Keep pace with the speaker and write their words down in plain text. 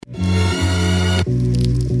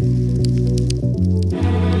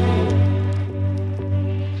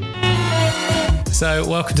So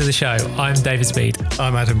welcome to the show. I'm David Speed.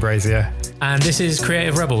 I'm Adam Brazier. And this is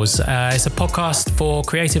Creative Rebels. It's a podcast for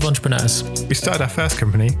creative entrepreneurs. We started our first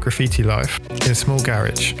company, Graffiti Life, in a small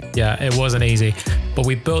garage. Yeah, it wasn't easy, but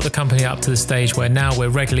we built the company up to the stage where now we're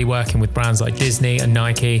regularly working with brands like Disney and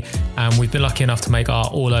Nike, and we've been lucky enough to make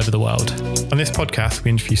art all over the world. On this podcast, we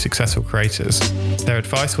interview successful creators. Their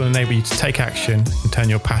advice will enable you to take action and turn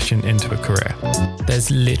your passion into a career. There's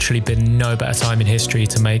literally been no better time in history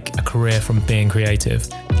to make a career from being creative.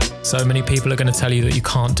 So many people are going to tell you that you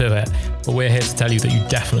can't do it, but we're here to tell you that you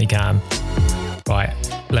definitely can. Right,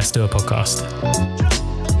 let's do a podcast.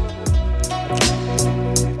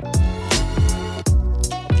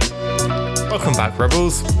 Welcome back,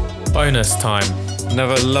 Rebels. Bonus time.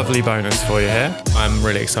 Another lovely bonus for you here. I'm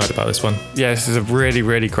really excited about this one. Yeah, this is a really,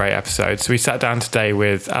 really great episode. So we sat down today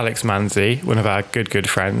with Alex Manzi, one of our good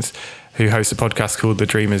friends, who hosts a podcast called The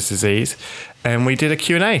Dreamer's Disease. And we did a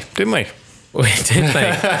Q&A, didn't we? We did,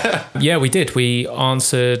 mate. Yeah, we did. We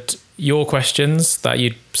answered your questions that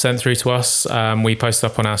you'd sent through to us. We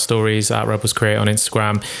posted up on our stories at Rebels Create on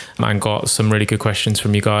Instagram and got some really good questions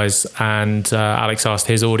from you guys. And Alex asked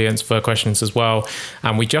his audience for questions as well.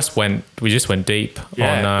 And we just went deep.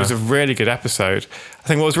 Yeah, it was a really good episode. I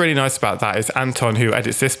think what was really nice about that is Anton, who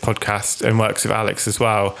edits this podcast and works with Alex as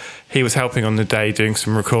well, he was helping on the day doing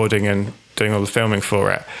some recording and doing all the filming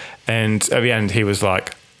for it. And at the end, he was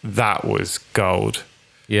like, that was gold.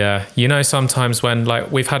 Yeah. You know, sometimes when,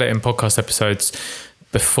 like, we've had it in podcast episodes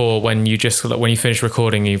before, when you finish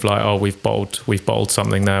recording, you've like, oh, we've bottled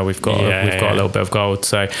something there. We've got a little bit of gold.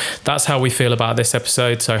 So that's how we feel about this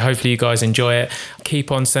episode. So hopefully you guys enjoy it.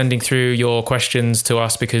 Keep on sending through your questions to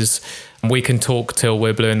us, because we can talk till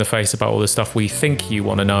we're blue in the face about all the stuff we think you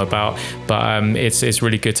want to know about, but it's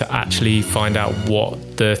really good to actually find out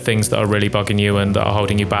what the things that are really bugging you and that are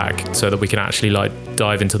holding you back, so that we can actually like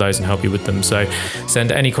dive into those and help you with them. So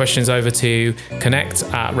send any questions over to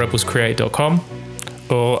connect@rebelscreate.com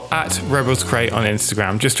or at rebelscreate on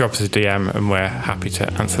Instagram. Just drop us a DM and we're happy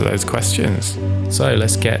to answer those questions. So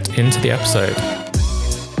let's get into the episode.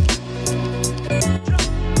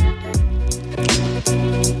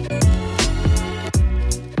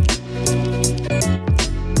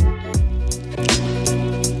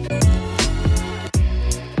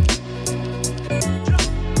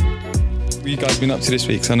 You guys been up to this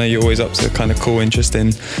week? Because I know you're always up to kind of cool,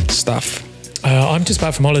 interesting stuff. I'm just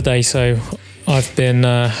back from holiday, so I've been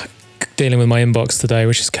dealing with my inbox today,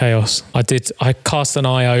 which is chaos. I cast an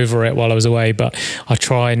eye over it while I was away, but I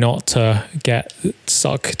try not to get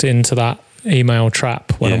sucked into that email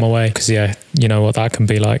trap when I'm away, because you know what that can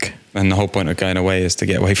be like. And the whole point of going away is to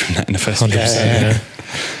get away from that in the first place.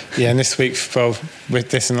 100%. Yeah, and this week, well, with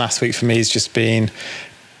this and last week for me, has just been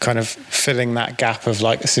kind of filling that gap of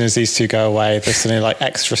like, as soon as these two go away, there's something like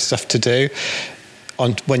extra stuff to do.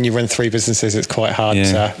 When you run three businesses, it's quite hard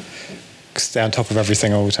to stay on top of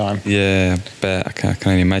everything all the time. Yeah, but I can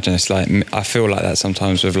only imagine. It's like, I feel like that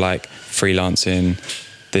sometimes with like freelancing,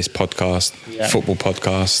 this podcast, football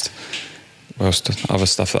podcast, other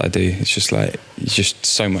stuff that I do. It's just like, it's just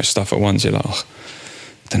so much stuff at once. You're like, oh,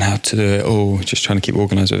 I don't know how to do it all. Just trying to keep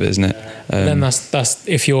organised with it, isn't it? Then that's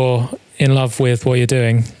if you're in love with what you're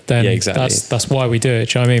doing, then that's why we do it.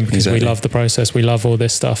 Do you know what I mean? Because we love the process. We love all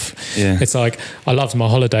this stuff. Yeah. It's like, I loved my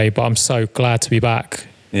holiday, but I'm so glad to be back.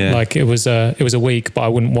 Yeah. Like it was a week, but I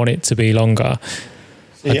wouldn't want it to be longer.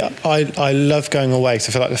 Yeah, I love going away. So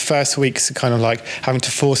I feel like the first week's kind of like having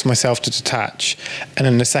to force myself to detach, and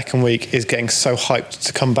then the second week is getting so hyped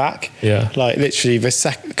to come back. Yeah, like literally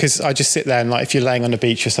because I just sit there and like, if you're laying on the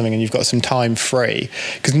beach or something and you've got some time free,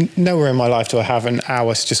 because nowhere in my life do I have an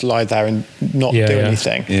hour to just lie there and not do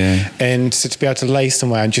anything. Yeah, and so to be able to lay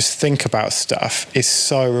somewhere and just think about stuff is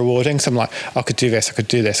so rewarding. So I'm like, I could do this, I could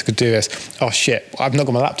do this, I could do this. Oh shit, I've not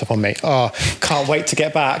got my laptop on me. Oh, can't wait to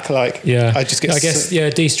get back. Like, I just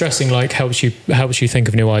get. De-stressing like helps you think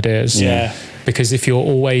of new ideas. Yeah, because if you're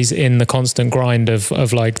always in the constant grind of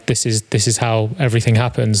like, this is how everything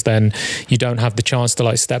happens, then you don't have the chance to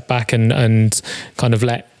like step back and kind of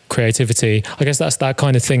let creativity. I guess that's that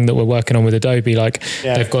kind of thing that we're working on with Adobe. Like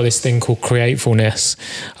they've got this thing called Createfulness,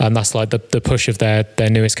 and that's like the push of their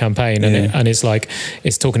newest campaign. And it's like,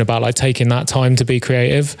 it's talking about like taking that time to be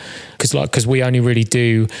creative, because we only really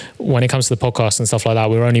do, when it comes to the podcast and stuff like that,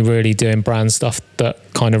 we're only really doing brand stuff that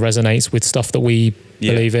kind of resonates with stuff that we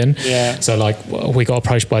believe in. Yeah. So like, we got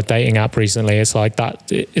approached by a dating app recently. It's like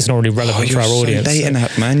that. It's not really relevant to our audience. Dating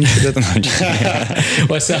app, man. You should have done.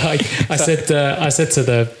 Well, so I said to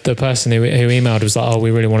the person who emailed, was like, oh, we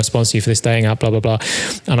really want to sponsor you for this dating app, blah blah blah.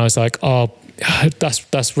 And I was like, oh,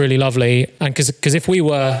 that's really lovely. And because if we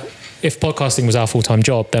were if podcasting was our full-time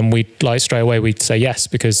job, then we'd like straight away we'd say yes,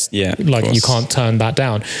 because like you can't turn that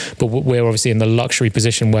down. But we're obviously in the luxury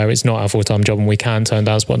position where it's not our full-time job and we can turn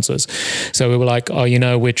down sponsors. So we were like, oh,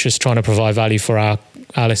 we're just trying to provide value for our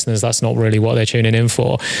listeners. That's not really what they're tuning in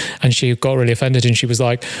for. And she got really offended and she was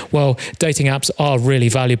like, well, dating apps are really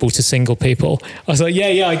valuable to single people. I was like,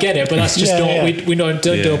 yeah, I get it, but that's just we don't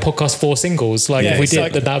do a podcast for singles. Like if we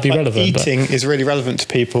did, then that'd be relevant. Eating is really relevant to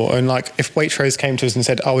people. And like if Waitrose came to us and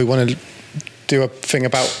said, oh, we want to do a thing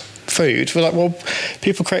about food, we're like, well,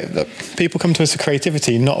 people come to us for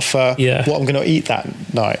creativity, not for what I'm going to eat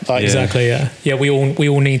that night. Like, exactly, yeah. We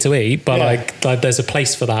all need to eat, but like there's a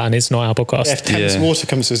place for that, and it's not our podcast. If Thames Water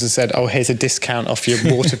comes to us and said, oh, here's a discount off your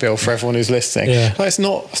water bill for everyone who's listening, like, it's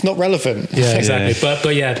not relevant. Yeah, exactly.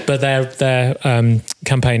 But their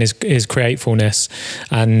campaign is createfulness,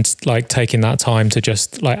 and like taking that time to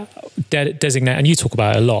just like designate, and you talk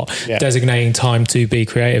about it a lot. Designating time to be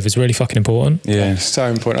creative is really fucking important. Yeah, so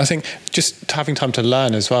important. I think just having time to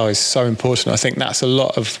learn as well is so important. I think that's a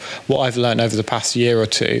lot of what I've learned over the past year or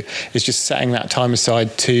two, is just setting that time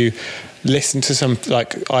aside to listen to some,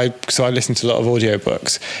 I listen to a lot of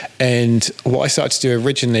audiobooks, and what I started to do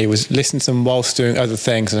originally was listen to them whilst doing other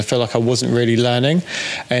things, and I feel like I wasn't really learning.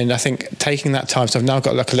 And I think taking that time, so I've now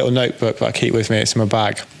got like a little notebook that I keep with me, it's in my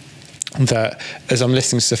bag, that as I'm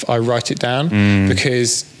listening to stuff, I write it down,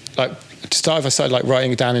 because like to start with, I started like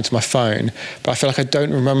writing it down into my phone, but I feel like I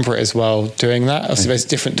don't remember it as well doing that. Obviously, there's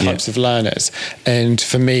different types of learners, and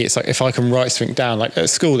for me, it's like if I can write something down, like at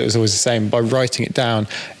school, it was always the same. By writing it down,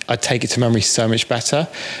 I'd take it to memory so much better,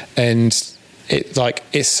 and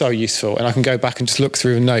it's so useful. And I can go back and just look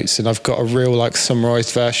through the notes, and I've got a real like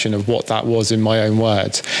summarized version of what that was in my own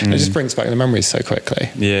words. And it just brings back the memories so quickly.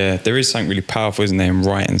 Yeah, there is something really powerful, isn't there, in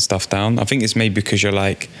writing stuff down. I think it's maybe because you're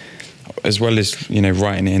like, as well as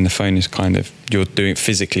writing it in the phone is kind of, you're doing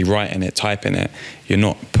physically writing it, typing it, you're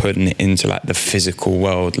not putting it into like the physical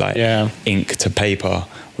world, like ink to paper,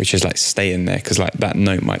 which is like staying there, because like that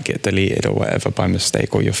note might get deleted or whatever by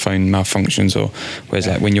mistake, or your phone malfunctions, or whereas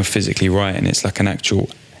like when you're physically writing, it's like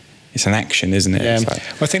it's an action, isn't it? Yeah. It's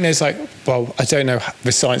like, I think there's I don't know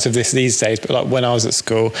the science of this these days, but like when I was at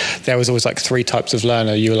school, there was always like 3 types of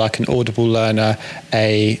learner. You were like an audible learner,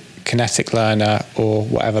 a kinetic learner, or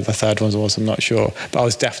whatever the third one was, I'm not sure. But I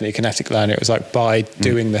was definitely a kinetic learner. It was like by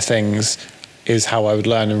doing the things is how I would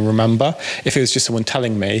learn and remember. If it was just someone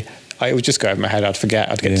telling me, it would just go over my head, I'd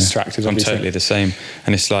forget, I'd get distracted. I'm totally the same.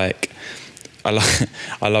 And it's like,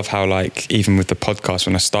 I love how like even with the podcast,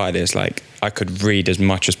 when I started it, it's like I could read as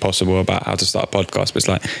much as possible about how to start a podcast, but it's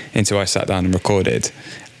like until I sat down and recorded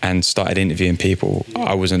and started interviewing people,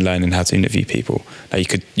 I wasn't learning how to interview people.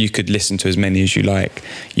 Like you could listen to as many as you like,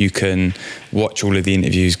 you can watch all of the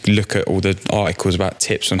interviews, look at all the articles about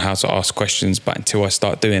tips on how to ask questions, but until I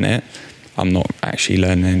start doing it, I'm not actually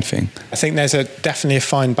learning anything. I think there's definitely a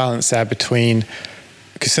fine balance there between,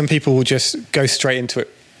 because some people will just go straight into it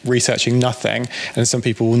researching nothing, and some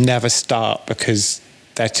people will never start because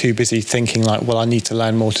they're too busy thinking like, well, I need to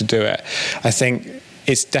learn more to do it. I think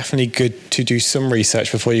it's definitely good to do some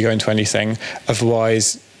research before you go into anything.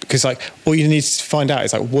 Otherwise, because like all you need to find out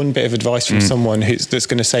is like one bit of advice from someone that's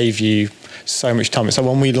going to save you so much time. So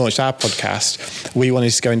when we launched our podcast, we wanted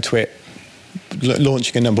to go into it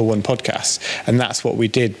launching a number 1 podcast, and that's what we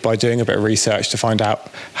did by doing a bit of research to find out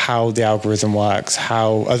how the algorithm works,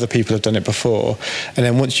 how other people have done it before. And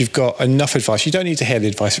then once you've got enough advice, you don't need to hear the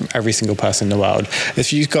advice from every single person in the world.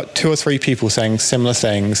 If you've got 2 or 3 people saying similar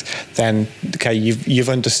things, then okay, you've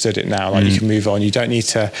understood it now, like you can move on. You don't need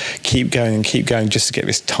to keep going just to get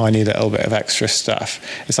this tiny little bit of extra stuff.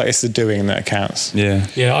 It's like it's the doing that counts. Yeah,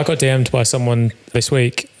 I got DM'd by someone this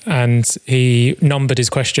week, and he numbered his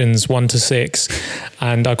questions 1 to 6,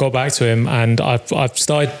 and I got back to him, and I've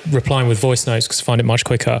started replying with voice notes because I find it much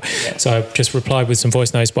quicker. So I just replied with some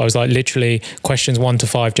voice notes, but I was like, literally questions 1 to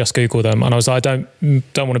 5, just Google them. And I was like, I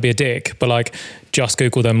don't want to be a dick, but like just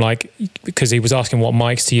Google them, like, because he was asking what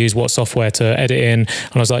mics to use, what software to edit in,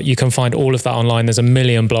 and I was like, you can find all of that online. There's a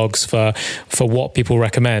million blogs for what people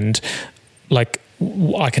recommend. Like,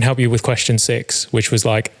 I can help you with question 6, which was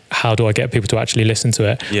like, how do I get people to actually listen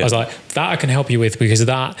to it? I was like, that I can help you with, because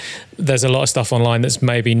there's a lot of stuff online that's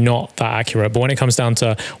maybe not that accurate. But when it comes down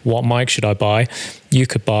to what mic should I buy, you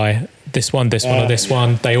could buy this one, or this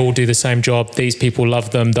one. They all do the same job. These people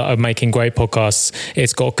love them that are making great podcasts.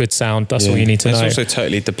 It's got good sound. That's all you need to know. It's also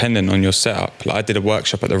totally dependent on your setup. Like I did a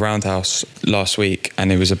workshop at the Roundhouse last week,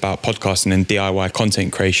 and it was about podcasting and DIY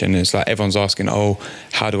content creation. It's like everyone's asking,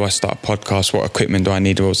 how do I start a podcast? What equipment do I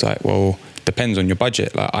need? I was like, well, depends on your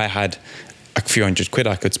budget. Like I had a few £100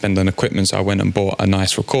 I could spend on equipment. So I went and bought a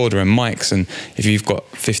nice recorder and mics. And if you've got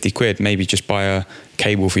 £50, maybe just buy a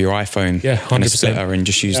cable for your iPhone and a splitter and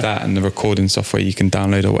just use that, and the recording software you can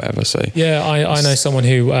download or whatever. So I know someone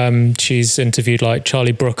who she's interviewed, like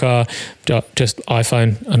Charlie Brooker, just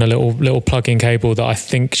iPhone and a little plug-in cable that I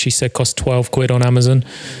think she said cost £12 on Amazon.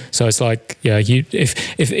 So it's like, if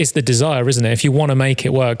it's the desire, isn't it? If you want to make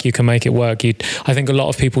it work, you can make it work. I think a lot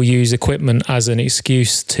of people use equipment as an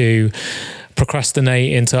excuse to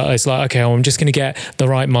procrastinate into, it's like, okay, I'm just going to get the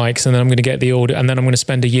right mics, and then I'm going to get the audio, and then I'm going to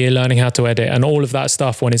spend a year learning how to edit and all of that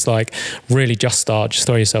stuff, when it's like, really just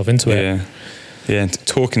throw yourself into it. Yeah. And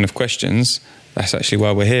talking of questions, that's actually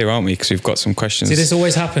why we're here, aren't we? Because we've got some questions. See, this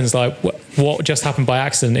always happens. Like, what just happened by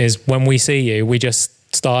accident is when we see you, we just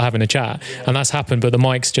start having a chat, and that's happened, but the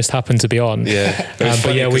mics just happen to be on.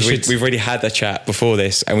 We've already had a chat before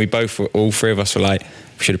this, and all three of us were like,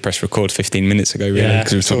 we should have pressed record 15 minutes ago, really,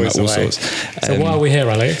 because we were talking about all sorts. So why are we here,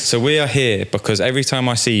 Alex? So we are here because every time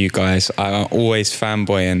I see you guys, I'm always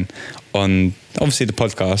fanboying on obviously the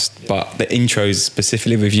podcast, but the intros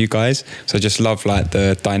specifically with you guys. So I just love like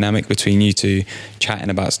the dynamic between you two,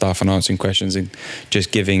 chatting about stuff and answering questions and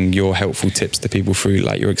just giving your helpful tips to people through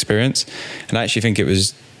like your experience. And I actually think it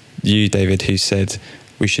was you, David, who said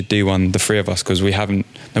we should do one, the three of us, because we have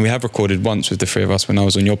recorded once with the three of us when I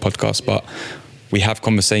was on your podcast, but we have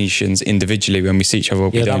conversations individually when we see each other.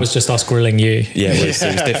 That was just us grilling you. Yeah, it was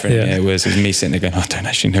different. It was me sitting there going, I don't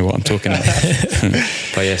actually know what I'm talking about.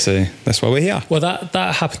 But so that's why we're here. Well,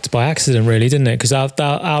 that happened by accident, really, didn't it? Because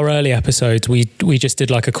our early episodes, we just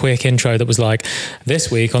did like a quick intro that was like,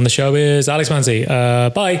 this week on the show is Alex Manzi,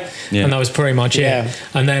 bye. Yeah. And that was pretty much it.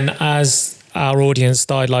 And then as our audience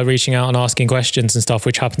started like reaching out and asking questions and stuff,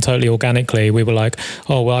 which happened totally organically, we were like,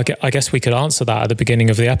 oh well, I guess we could answer that at the beginning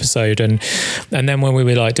of the episode. And then when we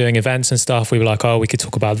were like doing events and stuff, we were like, oh, we could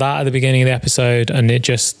talk about that at the beginning of the episode. And it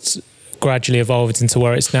just gradually evolved into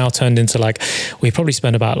where it's now turned into like, we probably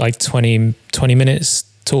spend about like 20 minutes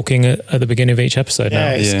talking at the beginning of each episode now.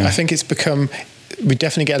 I think it's become, we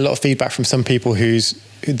definitely get a lot of feedback from some people who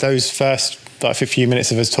those first like a few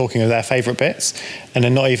minutes of us talking are their favourite bits, and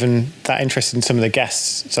they're not even that interested in some of the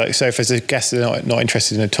guests. So if there's a guest they're not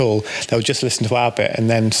interested in at all, they'll just listen to our bit and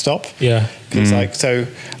then stop. Yeah. So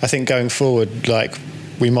I think going forward, like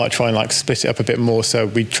we might try and like split it up a bit more. So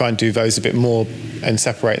we try and do those a bit more and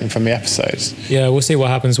separate them from the episodes. Yeah, we'll see what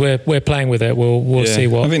happens. We're playing with it. We'll see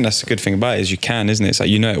what. I think that's the good thing about it is you can, isn't it? It's like,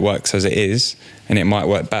 you know, it works as it is, and it might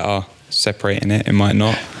work better separating it. It might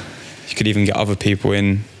not. You could even get other people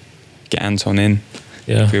in. Get Anton in.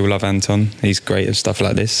 Yeah. We all love Anton. He's great at stuff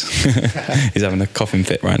like this. He's having a coughing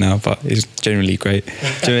fit right now, but he's generally great.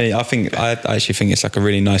 I actually think it's like a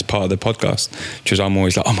really nice part of the podcast, which is I'm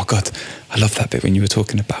always like, oh my God, I love that bit when you were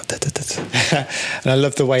talking about that. And I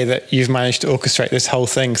love the way that you've managed to orchestrate this whole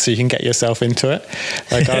thing so you can get yourself into it.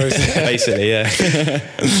 Like I was basically, yeah.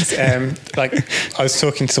 Like I was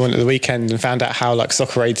talking to someone at the weekend and found out how like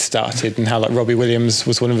Soccer Aid started and how like Robbie Williams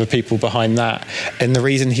was one of the people behind that. And the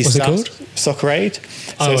reason he started Soccer Aid.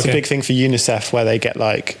 So it's a big thing for UNICEF where they get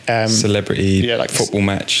like celebrity football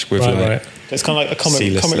match with right. It's kind of like a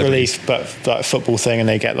comic relief, but like a football thing, and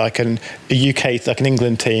they get like a UK, like an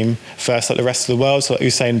England team first, like the rest of the world. So like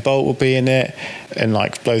Usain Bolt will be in it, and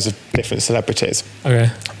like loads of different celebrities. Okay.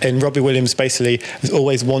 And Robbie Williams basically has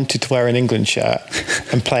always wanted to wear an England shirt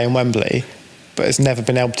and play in Wembley, but has never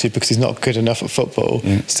been able to because he's not good enough at football.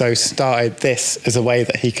 Yeah. So started this as a way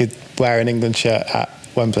that he could wear an England shirt at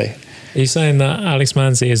Wembley. Are you saying that Alex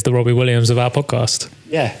Manzi is the Robbie Williams of our podcast?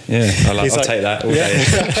 Yeah. I'll take that all day.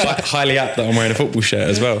 Highly apt that I'm wearing a football shirt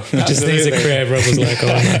as well. Just needs a Creative Rebels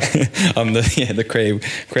logo on that. I'm the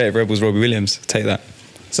Creative Rebels Robbie Williams. Take that.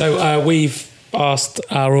 So we've asked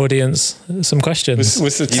our audience some questions.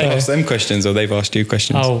 You've asked them questions, or they've asked you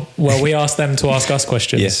questions? Oh, well, we asked them to ask us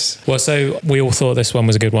questions. Yes. Well, so we all thought this one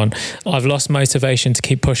was a good one. I've lost motivation to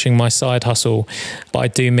keep pushing my side hustle, but I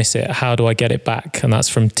do miss it. How do I get it back? And that's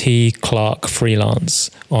from T. Clark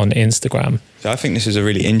Freelance on Instagram. So I think this is a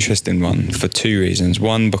really interesting one for two reasons.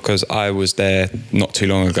 One, because I was there not too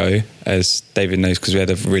long ago, as David knows, because we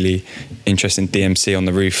had a really interesting DMC on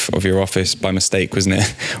the roof of your office by mistake, wasn't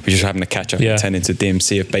it? We were just having a catch up and turning into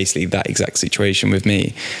DMC of basically that exact situation with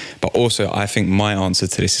me. But also, I think my answer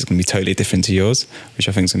to this is going to be totally different to yours, which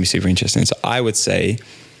I think is going to be super interesting. So I would say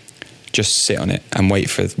just sit on it and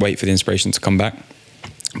wait for the inspiration to come back,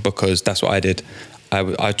 because that's what I did.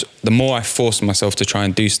 The more I forced myself to try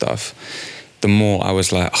and do stuff, the more I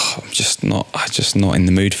was like, I'm just not in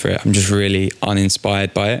the mood for it. I'm just really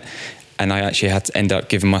uninspired by it. And I actually had to end up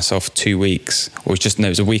giving myself 2 weeks, or it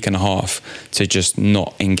was a week and a half to just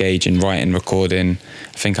not engage in writing, recording.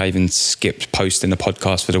 I think I even skipped posting the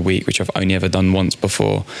podcast for the week, which I've only ever done once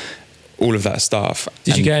before. All of that stuff.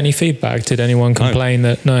 Did you get any feedback? Did anyone complain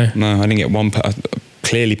that? No, I didn't get one.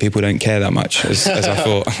 Clearly people don't care that much as I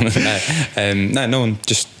thought. No one,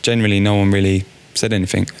 just generally no one really said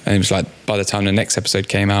anything. And it was like, by the time the next episode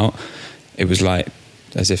came out, it was like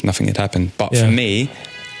as if nothing had happened. But for me,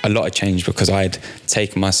 a lot had changed because I had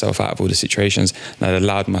taken myself out of all the situations and I'd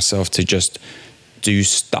allowed myself to just do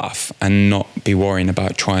stuff and not be worrying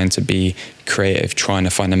about trying to be creative, trying to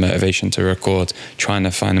find a motivation to record, trying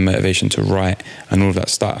to find a motivation to write and all of that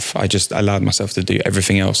stuff. I just allowed myself to do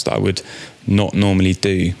everything else that I would not normally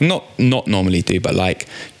do. Not normally do, but like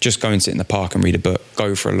just go and sit in the park and read a book,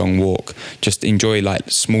 go for a long walk, just enjoy like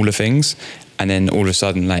smaller things. And then all of a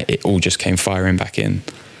sudden, like it all just came firing back in.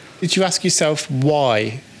 Did you ask yourself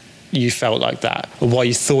why you felt like that, or why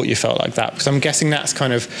you thought you felt like that? Because I'm guessing that's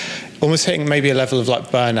kind of almost hitting maybe a level of like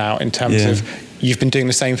burnout in terms of you've been doing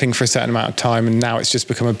the same thing for a certain amount of time and now it's just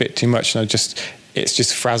become a bit too much and it's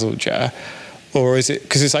just frazzled you. Or is it,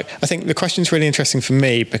 because it's like, I think the question's really interesting for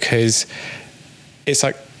me because it's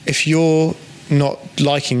like, if you're not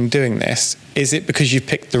liking doing this, is it because you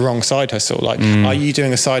picked the wrong side hustle? Like, are you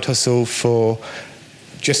doing a side hustle for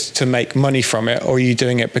just to make money from it, or are you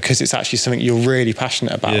doing it because it's actually something you're really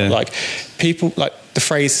passionate about? Like people, like the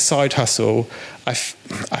phrase side hustle, I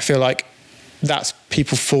feel like that's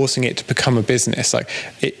people forcing it to become a business. Like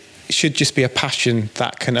it should just be a passion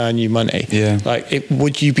that can earn you money. Like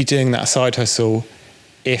would you be doing that side hustle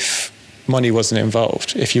if money wasn't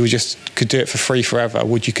involved? If you could do it for free forever,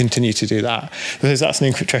 would you continue to do that? Because that's an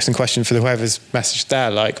interesting question for whoever's message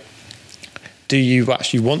there. Like, do you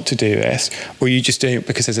actually want to do this, or are you just doing it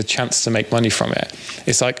because there's a chance to make money from it?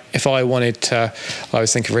 It's like if I wanted to, I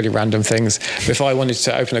was thinking really random things, but if I wanted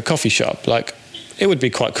to open a coffee shop, like it would be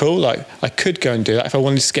quite cool. Like I could go and do that if I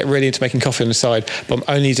wanted to get really into making coffee on the side, but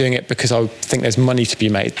I'm only doing it because I think there's money to be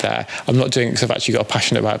made there. I'm not doing it because I've actually got a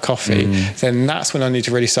passion about coffee. Then that's when I need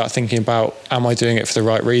to really start thinking about, am I doing it for the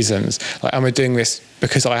right reasons? Like, am I doing this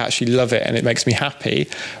because I actually love it and it makes me happy,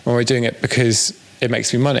 or am I doing it because it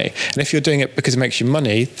makes me money? And if you're doing it because it makes you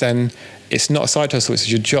money, then it's not a side hustle, it's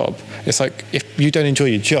your job. It's like, if you don't enjoy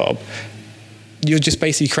your job, you're just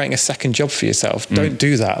basically creating a second job for yourself. Don't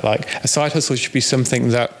do that. Like a side hustle should be something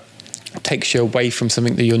that takes you away from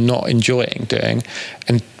something that you're not enjoying doing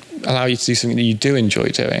and allow you to do something that you do enjoy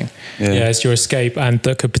doing. It's your escape, and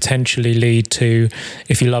that could potentially lead to,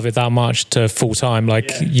 if you love it that much, to full time.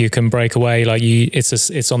 Like you can break away. Like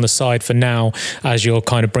it's on the side for now as you're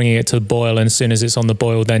kind of bringing it to the boil, and as soon as it's on the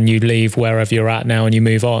boil, then you leave wherever you're at now and you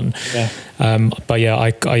move on. But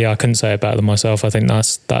I couldn't say it better than myself. I think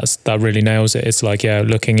that really nails it. It's like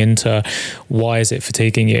looking into why is it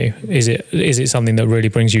fatiguing you? Is it something that really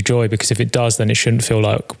brings you joy? Because if it does, then it shouldn't feel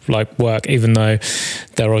like work, even though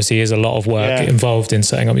there obviously is a lot of work involved in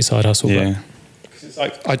setting up your side hustle. Because it's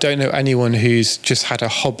like, I don't know anyone who's just had a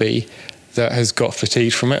hobby that has got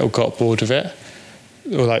fatigued from it or got bored of it,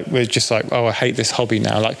 or like we're just like, oh, I hate this hobby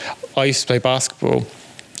now. Like I used to play basketball,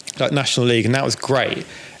 like National League, and that was great,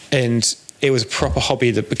 and it was a proper hobby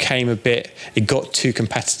that became it got too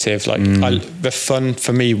competitive. Like the fun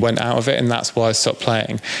for me went out of it, and that's why I stopped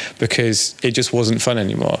playing, because it just wasn't fun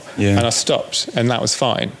anymore. And I stopped, and that was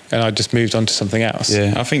fine. And I just moved on to something else.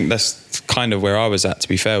 I think that's kind of where I was at, to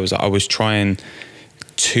be fair, was that I was trying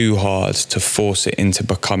too hard to force it into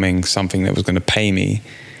becoming something that was going to pay me,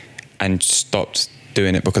 and stopped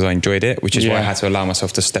doing it because I enjoyed it, which is why I had to allow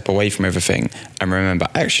myself to step away from everything and remember,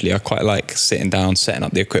 actually, I quite like sitting down, setting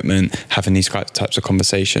up the equipment, having these types of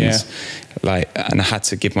conversations. And I had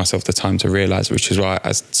to give myself the time to realize, which is why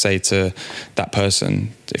I say to that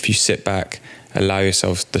person, if you sit back, allow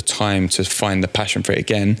yourself the time to find the passion for it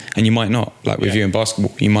again, and you might not, like with you in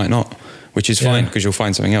basketball, you might not, which is fine, because you'll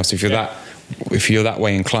find something else. If you're that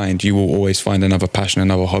way inclined, you will always find another passion,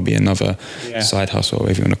 another hobby, another side hustle,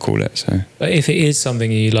 whatever you want to call it. So, but if it is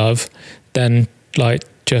something you love, then like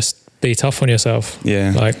just be tough on yourself.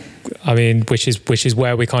 Like, I mean, which is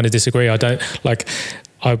where we kind of disagree. I don't like.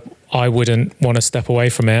 I wouldn't want to step away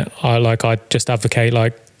from it. I just advocate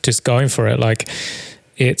like just going for it. Like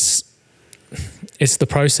it's the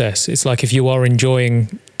process. It's like if you are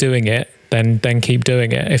enjoying doing it, then keep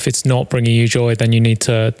doing it. If it's not bringing you joy, then you need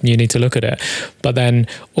to look at it. But then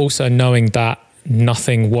also knowing that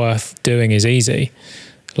nothing worth doing is easy.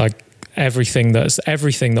 Like everything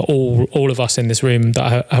that all of us in this room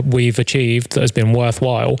that we've achieved that has been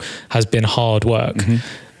worthwhile has been hard work.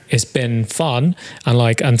 It's been fun,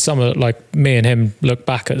 and some of, like me and him look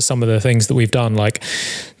back at some of the things that we've done, like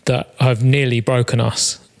that have nearly broken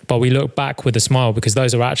us. But we look back with a smile, because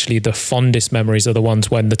those are actually the fondest memories, are the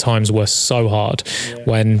ones when the times were so hard,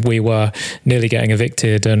 when we were nearly getting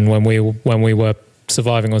evicted, and when we were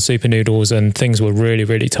surviving on super noodles and things were really,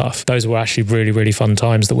 really tough. Those were actually really, really fun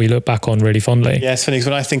times that we look back on really fondly. Yeah, it's funny because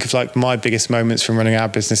when I think of like my biggest moments from running our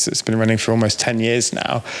business that's been running for almost 10 years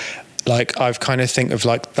now, like I've kind of think of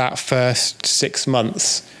like that first 6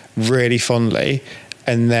 months really fondly,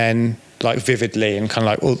 and then like vividly, and kind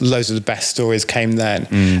of like loads of the best stories came then.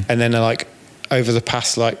 And then like over the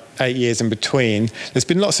past like 8 years in between, there's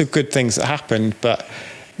been lots of good things that happened, but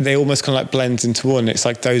they almost kind of like blend into one. It's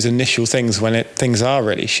like those initial things when things are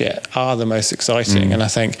really shit are the most exciting. And I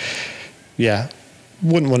think,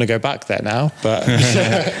 wouldn't want to go back there now, but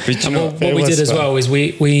what we did as well is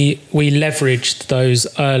we leveraged those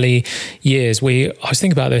early years. I was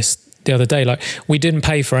thinking about this the other day, like we didn't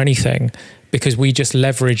pay for anything, because we just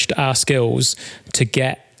leveraged our skills to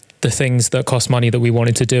get the things that cost money that we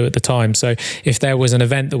wanted to do at the time. So if there was an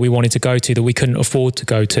event that we wanted to go to that we couldn't afford to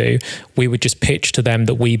go to, we would just pitch to them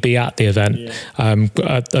that we be at the event.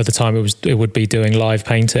 At the time it would be doing live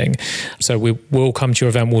painting. So we'll come to your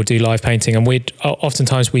event, we'll do live painting, and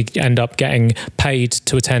oftentimes we end up getting paid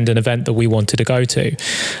to attend an event that we wanted to go to.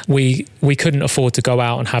 We couldn't afford to go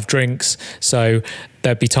out and have drinks, so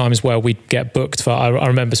there'd be times where we'd get booked for, I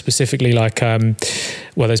remember specifically like,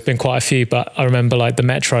 there's been quite a few, but I remember like the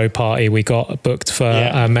Metro party, we got booked for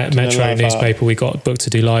Metro newspaper, we got booked to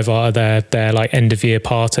do live art at their like end of year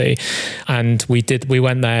party. And we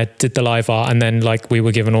went there, did the live art, and then like we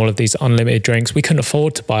were given all of these unlimited drinks. We couldn't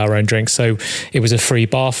afford to buy our own drinks, so it was a free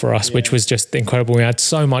bar for us, which was just incredible. We had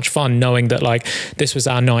so much fun knowing that like this was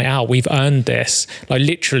our night out. We've earned this, like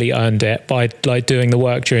literally earned it by like doing the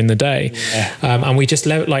work during the day. And we just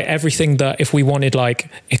like everything that if we wanted, like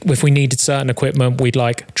if we needed certain equipment, we'd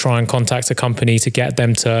like try and contact a company to get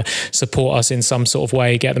them to support us in some sort of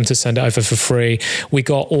way, get them to send it over for free. We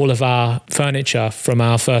got all of our furniture from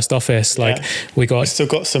our first office. Like we still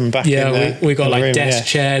got some back in there. We got like desk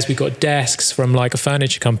chairs, we got desks from like a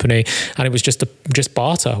furniture company, and it was just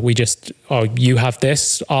barter. We just, you have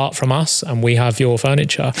this art from us and we have your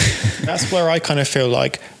furniture. That's where I kind of feel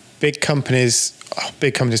like companies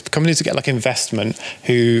that get like investment,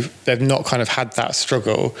 who they've not kind of had that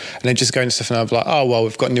struggle, and they just go into stuff and they're like,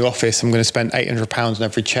 we've got a new office, I'm going to spend £800 on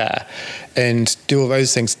every chair and do all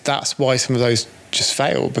those things. That's why some of those just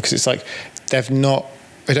fail, because it's like they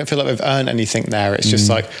don't feel like they've earned anything there. It's just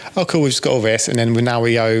like, oh cool, we've just got all this, and then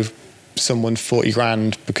we owe someone 40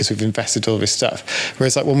 grand because we've invested all this stuff.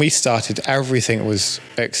 Whereas like when we started, everything was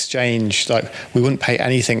exchanged. Like we wouldn't pay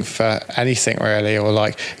anything for anything really, or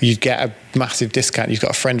like you'd get a massive discount. You've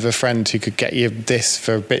got a friend of a friend who could get you this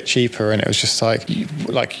for a bit cheaper, and it was just like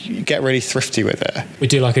you get really thrifty with it. We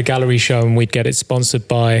do like a gallery show, and we'd get it sponsored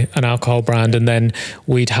by an alcohol brand, and then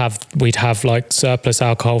we'd have like surplus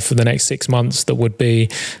alcohol for the next 6 months that would be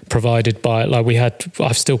provided by, like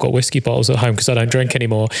I've still got whiskey bottles at home because I don't drink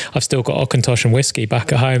anymore. I've still got Auchentoshan and whiskey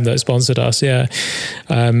back at home that sponsored us.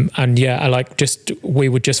 We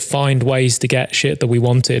would just find ways to get shit that we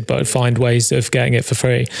wanted, but find ways of getting it for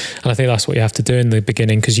free. And I think that's what you have to do in the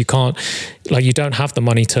beginning, because you can't, like, you don't have the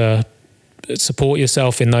money to support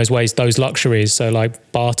yourself in those ways, those luxuries. So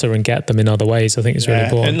like barter and get them in other ways. I think it's really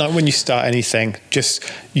important. And like when you start anything, just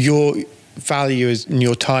your value is in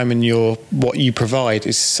your time, and what you provide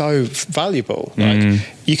is so valuable. Like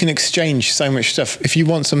you can exchange so much stuff. If you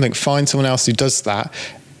want something, find someone else who does that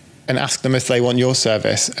and ask them if they want your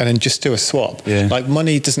service, and then just do a swap. Like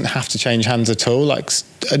money doesn't have to change hands at all, like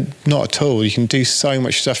not at all. You can do so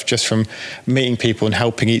much stuff just from meeting people and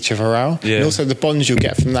helping each other out. And also the bonds you'll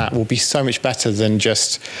get from that will be so much better than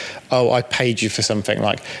just, I paid you for something.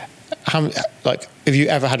 Like have you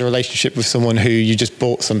ever had a relationship with someone who you just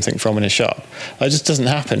bought something from in a shop? It just doesn't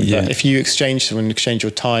happen. But if you exchange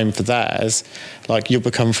your time for theirs, like you'll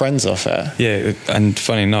become friends off it. Yeah, and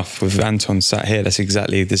funny enough, with Anton sat here, that's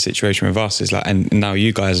exactly the situation with us. It's like, and now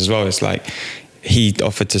you guys as well. It's like he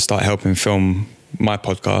offered to start helping film my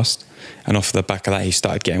podcast, and off the back of that, he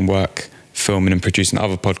started getting work filming and producing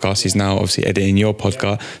other podcasts. He's now obviously editing your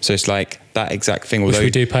podcast. So it's like that exact thing. Which we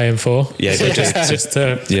do pay him for. Yeah, just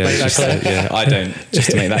to make that clear. I don't,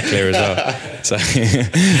 just to make that clear as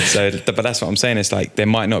well. But that's what I'm saying. It's like there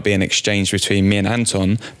might not be an exchange between me and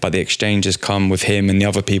Anton, but the exchange has come with him and the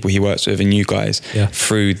other people he works with and you guys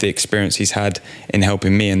through the experience he's had in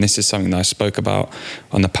helping me. And this is something that I spoke about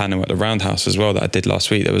on the panel at the Roundhouse as well that I did last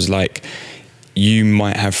week. That was like, you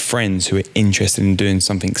might have friends who are interested in doing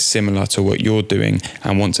something similar to what you're doing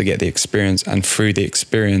and want to get the experience, and through the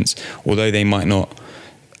experience, although they might not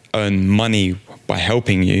earn money by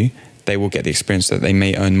helping you, they will get the experience that they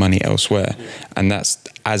may earn money elsewhere. And that's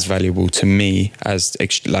as valuable to me as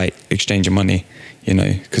exchanging money, you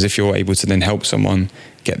know, because if you're able to then help someone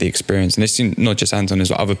get the experience, and it's not just Anton,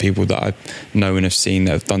 there's like other people that I know and have seen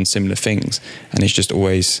that have done similar things, and it's just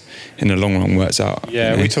always in the long run works out.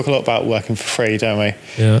 Yeah, you know? We talk a lot about working for free, don't we?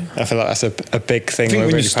 Yeah, I feel like that's a big thing. I think we're when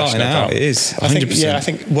really you're starting out, about. it is 100%. I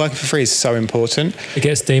think working for free is so important. It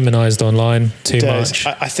gets demonized online too much.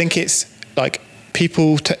 I think it's like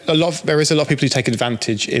people. There is a lot of people who take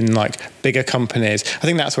advantage in like bigger companies. I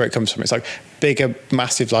think that's where it comes from. It's like bigger,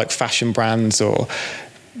 massive like fashion brands or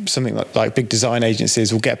something like big design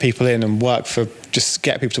agencies will get people in and just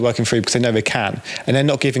get people to working free because they know they can, and they're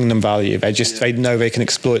not giving them value. They know they can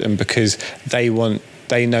exploit them because they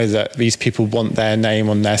know that these people want their name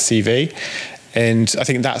on their CV. And I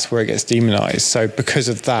think that's where it gets demonized. So because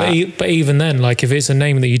of that, but even then, like if it's a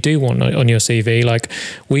name that you do want on your CV, like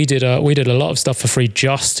we did a lot of stuff for free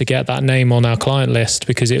just to get that name on our client list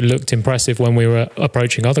because it looked impressive when we were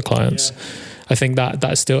approaching other clients. Yeah. I think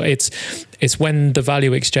that's still it's when the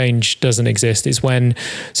value exchange doesn't exist. It's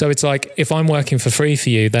like if I'm working for free for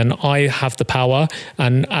you, then I have the power,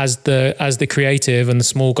 and as the creative and the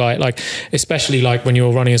small guy, like especially like when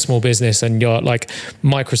you're running a small business and you're like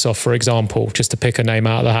Microsoft, for example, just to pick a name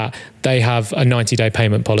out of the hat, they have a 90-day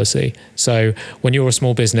payment policy. So when you're a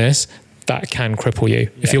small business, that can cripple you.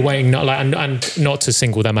 If you're waiting, and not to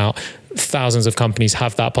single them out, thousands of companies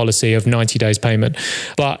have that policy of 90 days payment.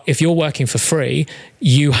 But if you're working for free,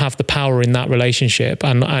 you have the power in that relationship.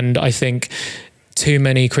 And I think too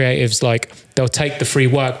many creatives, like they'll take the free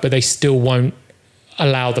work, but they still won't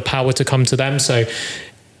allow the power to come to them. So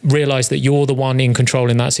realize that you're the one in control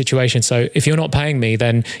in that situation. So if you're not paying me,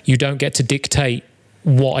 then you don't get to dictate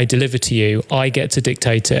what I deliver to you. I get to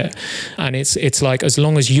dictate it. And it's like, as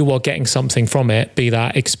long as you are getting something from it, be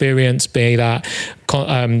that experience, be that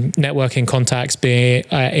networking contacts, be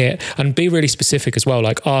it, and be really specific as well.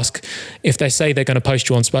 Like ask, if they say they're going to post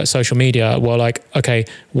you on social media, well, like, okay,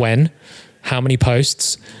 when? How many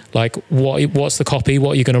posts? Like what's the copy?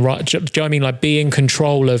 What are you going to write? Do you know what I mean? Like be in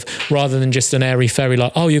control of, rather than just an airy fairy,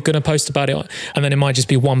 like, oh, you're going to post about it, and then it might just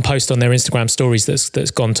be one post on their Instagram stories that's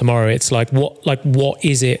gone tomorrow. It's like what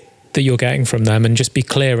is it that you're getting from them, and just be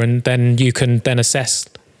clear, and then you can then assess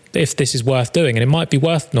if this is worth doing, and it might be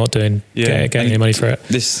worth not doing, getting any money for it.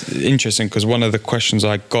 This is interesting because one of the questions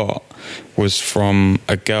I got was from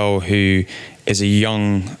a girl who is a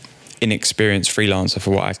young, inexperienced freelancer, for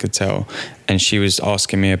what I could tell, and she was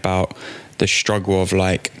asking me about the struggle of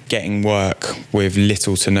like getting work with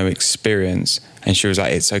little to no experience. And she was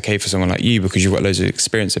like, it's okay for someone like you because you've got loads of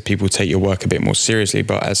experience that people take your work a bit more seriously,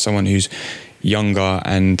 but as someone who's younger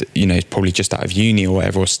and, you know, probably just out of uni or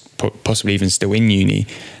whatever, or possibly even still in uni,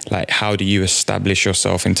 like how do you establish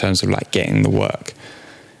yourself in terms of like getting the work?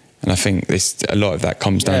 And I think a lot of that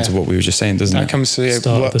comes down to what we were just saying, doesn't it? That comes to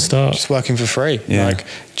the start. Just working for free. Yeah. Like,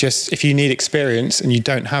 just if you need experience and you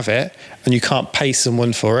don't have it and you can't pay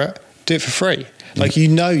someone for it, do it for free. Like, you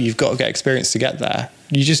know, you've got to get experience to get there.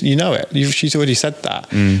 You know it. She's already said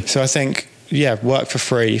that. So I think, work for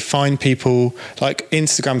free. Find people. Like,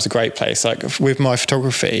 Instagram's a great place. Like, with my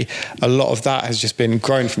photography, a lot of that has just been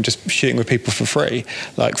grown from just shooting with people for free.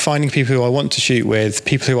 Like, finding people who I want to shoot with,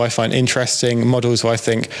 people who I find interesting, models who I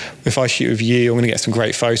think, if I shoot with you, I'm going to get some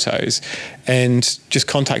great photos. And just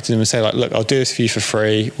contacting them and say, like, look, I'll do this for you for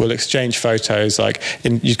free. We'll exchange photos. Like,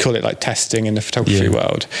 you'd call it like testing in the photography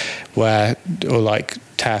world, or like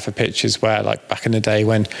tear for pictures, where like back in the day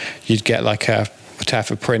when you'd get like a tear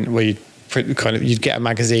for print, where you'd get a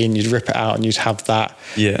magazine, you'd rip it out and you'd have that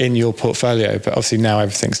in your portfolio. But obviously now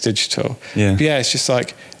everything's digital. But it's just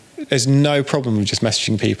like, there's no problem with just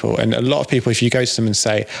messaging people. And a lot of people, if you go to them and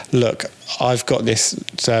say, look, I've got this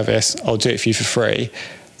service, I'll do it for you for free,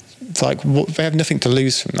 it's like, they have nothing to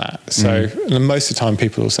lose from that. So most of the time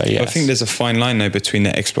people will say yes. I think there's a fine line though between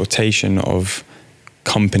the exploitation of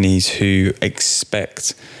companies who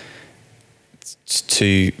expect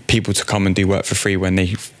people to come and do work for free when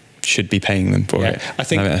they should be paying them for it. I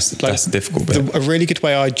think that's the difficult bit. A really good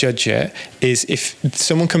way I judge it is if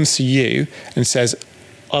someone comes to you and says,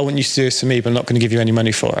 I want you to do this for me, but I'm not going to give you any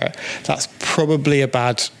money for it. That's probably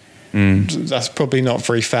that's probably not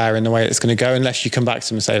very fair in the way it's going to go, unless you come back to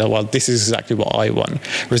them and say, well, this is exactly what I want.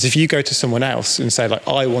 Whereas if you go to someone else and say, like,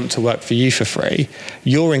 I want to work for you for free,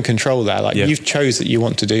 you're in control there. Like, you've chose that you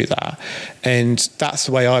want to do that. And that's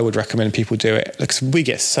the way I would recommend people do it. Because we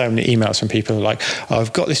get so many emails from people who are like, oh,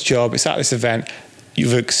 I've got this job, it's at this event,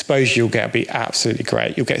 the exposure you'll get will be absolutely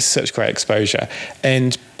great. You'll get such great exposure.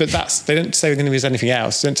 But they don't say we're going to use anything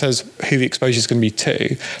else. They don't tell us who the exposure is going to be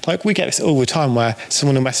to. Like, we get this all the time where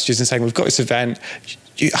someone will message us and saying, we've got this event,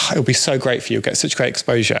 it'll be so great for you. You'll get such great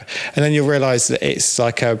exposure. And then you'll realize that it's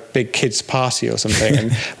like a big kids party or something.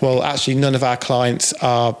 And well, actually none of our clients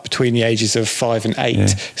are between the ages of 5 and 8.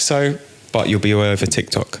 So, but you'll be all over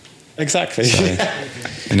TikTok. Exactly. So,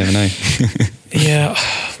 you never know. Yeah.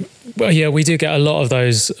 Well, yeah, we do get a lot of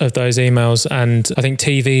those emails, and I think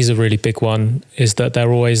TV's a really big one, is that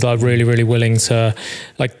they're always like really, really willing to,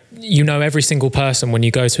 like, you know, every single person when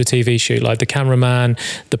you go to a TV shoot, like the cameraman,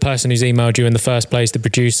 the person who's emailed you in the first place, the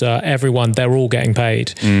producer, everyone, they're all getting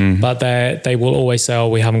paid. But they will always say, oh,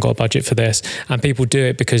 we haven't got a budget for this. And people do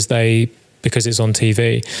it because it's on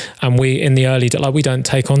TV. And we, in the early, like, we don't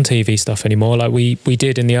take on TV stuff anymore. Like we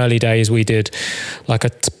did in the early days, we did like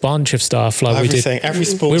a bunch of stuff. Like everything, every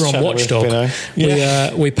sports. We were on Watchdog.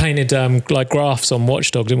 We painted like graphs on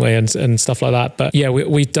Watchdog, didn't we, and stuff like that. But yeah,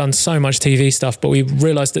 we'd done so much TV stuff, but we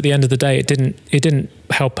realised at the end of the day, it didn't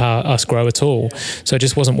help us grow at all. So it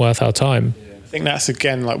just wasn't worth our time. I think that's,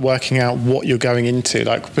 again, like working out what you're going into.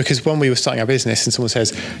 Like, because when we were starting our business and someone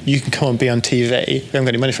says, you can come and be on TV, we haven't got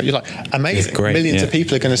any money for it, you're like, amazing, great, millions of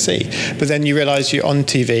people are going to see. But then you realise you're on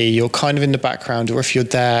TV, you're kind of in the background, or if you're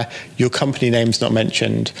there, your company name's not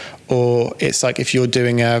mentioned. Or it's like if you're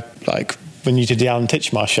doing when you did the Alan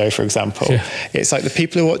Titchmarsh show, for example, it's like the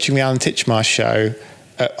people who are watching the Alan Titchmarsh show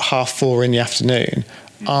at 4:30 in the afternoon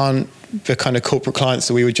aren't the kind of corporate clients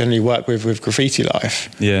that we would generally work with Graffiti Life.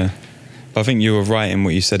 Yeah. I think you were right in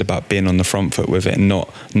what you said about being on the front foot with it, and not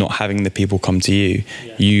having the people come to you,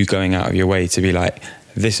 you going out of your way to be like,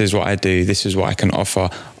 this is what I do, this is what I can offer,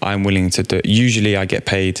 I'm willing to do it. Usually I get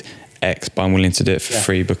paid X, but I'm willing to do it for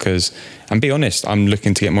free because, and be honest, I'm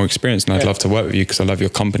looking to get more experience, and I'd love to work with you because I love your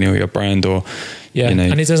company or your brand, or you know.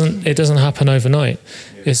 And it doesn't happen overnight.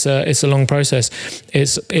 It's a long process.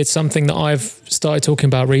 It's something that I've started talking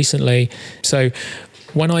about recently. So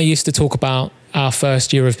when I used to talk about our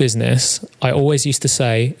first year of business, I always used to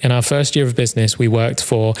say, in our first year of business, we worked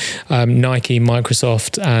for Nike,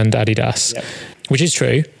 Microsoft, and Adidas, which is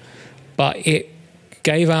true, but it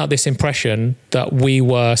gave out this impression that we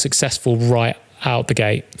were successful right out the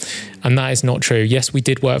gate, and that is not true. Yes, we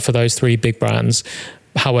did work for those 3 big brands.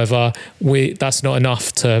 However, that's not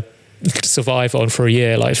enough to survive on for a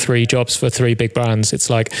year, like 3 jobs for 3 big brands. It's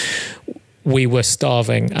like we were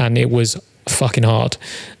starving, and it was fucking hard.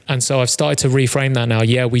 And so I've started to reframe that now.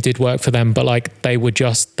 Yeah, we did work for them, but like they were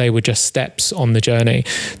just steps on the journey.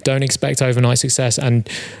 Don't expect overnight success. And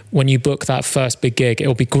when you book that first big gig,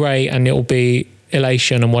 it'll be great and it'll be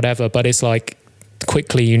elation and whatever, but it's like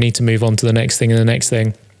quickly you need to move on to the next thing and the next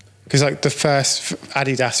thing. Because like the first,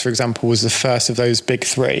 Adidas, for example, was the first of those big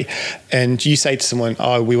 3. And you say to someone,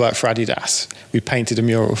 oh, we work for Adidas. We painted a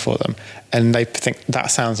mural for them. And they think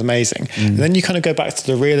that sounds amazing. And then you kind of go back to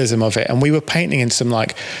the realism of it. And we were painting in some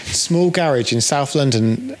like small garage in South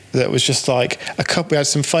London that was just like we had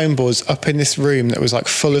some foam boards up in this room that was like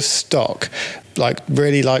full of stock, like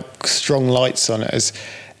really like strong lights on us.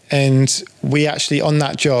 And we actually, on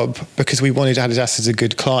that job, because we wanted Adidas as a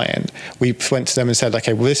good client, we went to them and said,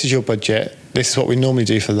 okay, well, this is your budget. This is what we normally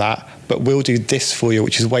do for that. But we'll do this for you,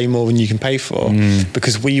 which is way more than you can pay for.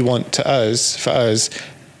 Because we want for us,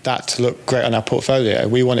 that to look great on our portfolio.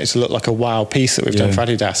 We want it to look like a wow piece that we've done for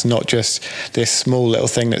Adidas, not just this small little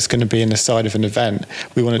thing that's going to be in the side of an event.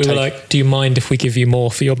 We were like, do you mind if we give you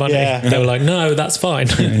more for your money? Yeah. They were like, no, that's fine.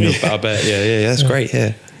 I bet, that's great,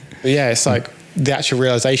 But yeah, it's like, the actual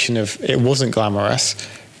realization of it wasn't glamorous,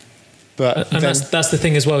 but that's the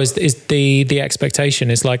thing as well, is the expectation.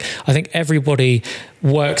 Is like, I think everybody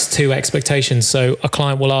works to expectations. So a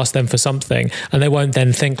client will ask them for something and they won't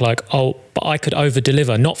then think like, oh, but I could over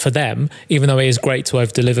deliver, not for them, even though it is great to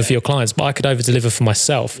over deliver for your clients, but I could over deliver for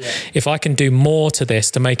myself. If I can do more to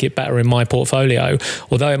this to make it better in my portfolio,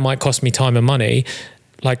 although it might cost me time and money,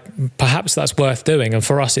 like perhaps that's worth doing. And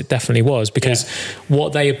for us, it definitely was, because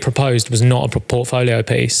what they had proposed was not a portfolio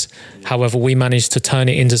piece. However, we managed to turn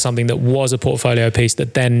it into something that was a portfolio piece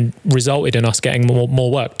that then resulted in us getting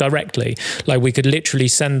more work directly. Like we could literally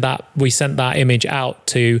sent that image out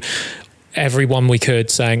to everyone we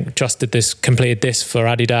could, saying, just did this, completed this for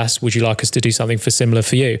Adidas. Would you like us to do something similar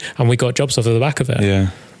for you? And we got jobs off of the back of it.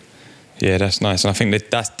 Yeah, that's nice. And I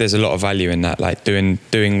think there's a lot of value in that, like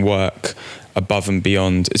doing work above and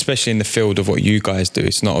beyond, especially in the field of what you guys do.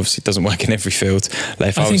 It's not, obviously it doesn't work in every field. Like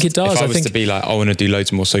if I was to be like, I want to do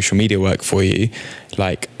loads more social media work for you,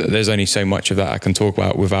 like there's only so much of that I can talk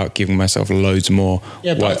about without giving myself loads more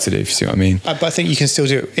work to do, if you see what I mean. But I think you can still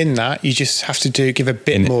do it in that. You just have to give a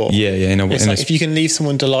bit more. It's like if you can leave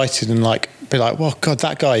someone delighted and like be like, well, God,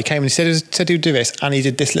 that guy, he came and he said he'd do this, and he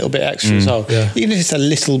did this little bit extra as well. Yeah. Even if it's a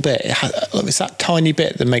little bit, it's that tiny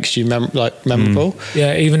bit that makes you memorable.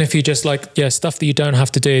 Yeah, even if you just stuff that you don't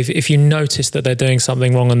have to do. If you notice that they're doing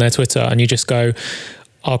something wrong on their Twitter and you just go,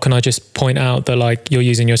 oh, can I just point out that you're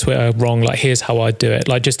using your Twitter wrong? Here's how I do it.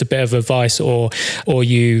 Just a bit of advice, or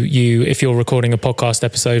you if you're recording a podcast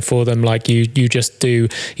episode for them, you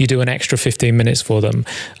do an extra 15 minutes for them.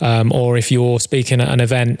 Or if you're speaking at an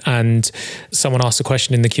event and someone asks a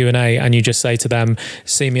question in the Q&A and you just say to them,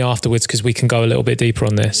 see me afterwards because we can go a little bit deeper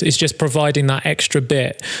on this. It's just providing that extra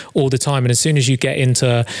bit all the time. And as soon as you get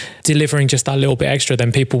into delivering just that little bit extra,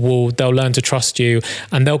 then they'll learn to trust you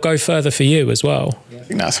and they'll go further for you as well.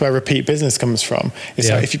 I think that's where repeat business comes from.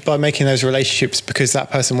 It's by making those relationships, because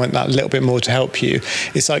that person went that little bit more to help you.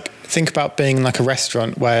 It's think about being in a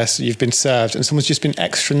restaurant where you've been served and someone's just been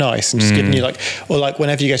extra nice and just giving you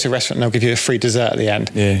whenever you go to a restaurant, they'll give you a free dessert at the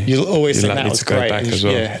end. Yeah. You'll always think that was great. As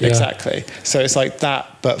well. Yeah, exactly. So it's like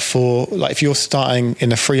that, but for if you're starting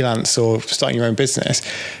in a freelance or starting your own business,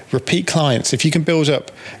 repeat clients. If you can build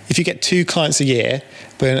up, if you get 2 clients a year,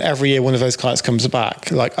 but every year one of those clients comes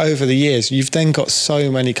back, over the years, you've then got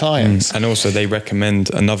so many clients. And also they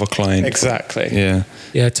recommend another client. Exactly. Yeah.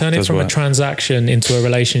 Yeah, turn it from a transaction into a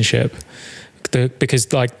relationship. Because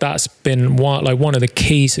that's been one of the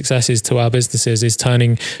key successes to our businesses is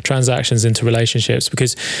turning transactions into relationships,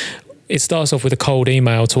 because it starts off with a cold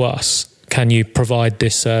email to us. Can you provide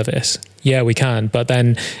this service? Yeah, we can. But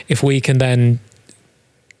then if we can then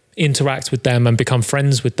interact with them and become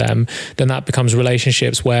friends with them, then that becomes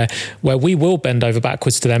relationships where we will bend over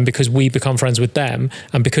backwards to them because we become friends with them,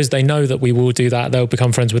 and because they know that we will do that, they'll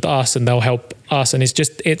become friends with us and they'll help us. And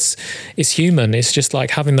it's human. It's just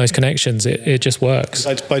having those connections. It just works.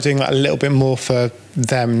 By doing that a little bit more for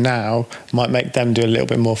them now might make them do a little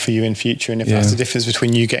bit more for you in future. And if that's the difference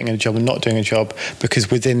between you getting a job and not doing a job,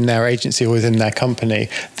 because within their agency or within their company,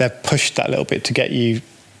 they've pushed that little bit to get you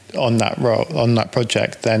on that role, on that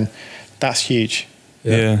project, then that's huge.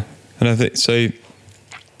 Yeah. And I think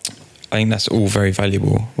that's all very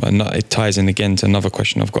valuable. And it ties in again to another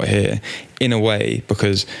question I've got here, in a way,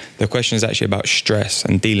 because the question is actually about stress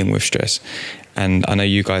and dealing with stress. And I know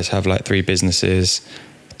you guys have 3 businesses.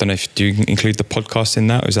 I don't know do you include the podcast in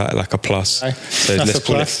that, or is that a plus? No, so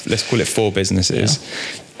let's call it 4 businesses.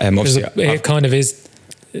 Yeah. Obviously, it kind of is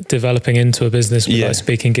developing into a business with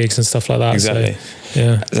speaking gigs and stuff like that. Exactly. So,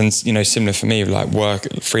 yeah. And similar for me, work,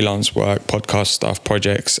 freelance work, podcast stuff,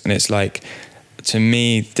 projects, and it's to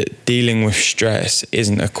me that dealing with stress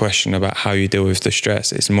isn't a question about how you deal with the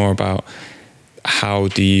stress. It's more about how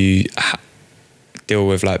do you deal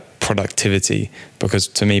with productivity, because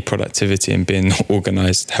to me productivity and being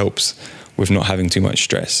organized helps with not having too much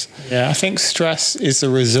stress. Yeah, I think stress is the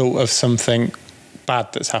result of something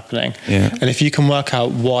bad that's happening. Yeah. And if you can work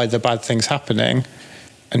out why the bad thing's happening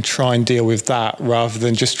and try and deal with that rather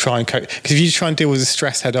than just try and cope, because if you try and deal with the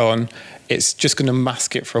stress head on, it's just going to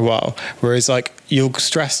mask it for a while. Whereas you're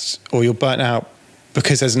stressed or you're burnt out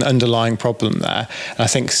because there's an underlying problem there. And I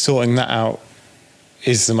think sorting that out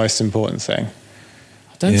is the most important thing.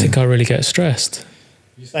 I don't think I really get stressed.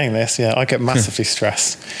 You're saying this, yeah, I get massively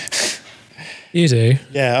stressed. You do?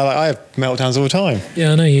 Yeah, I have meltdowns all the time.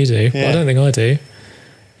 Yeah, I know you do. But I don't think I do.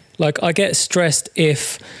 I get stressed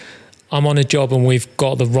if I'm on a job and we've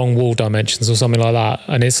got the wrong wall dimensions or something like that,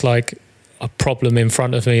 and it's a problem in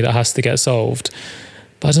front of me that has to get solved.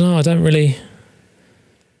 But I don't know,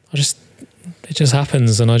 it just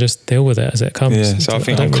happens and I just deal with it as it comes. Yeah, so I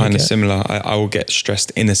think I'm kind of similar. I will get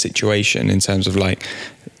stressed in a situation in terms of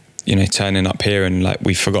turning up here and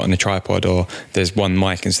we've forgotten a tripod, or there's 1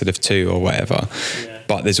 mic instead of 2 or whatever. Yeah.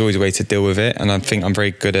 But there's always a way to deal with it. And I think I'm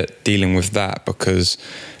very good at dealing with that, because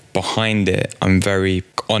behind it, I'm very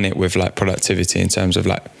on it with productivity in terms of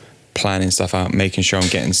planning stuff out, making sure I'm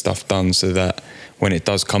getting stuff done so that when it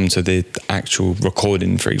does come to the actual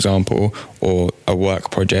recording, for example, or a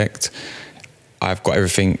work project, I've got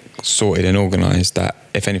everything sorted and organised that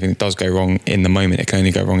if anything does go wrong in the moment, it can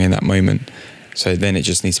only go wrong in that moment. So then it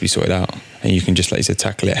just needs to be sorted out, and you can just,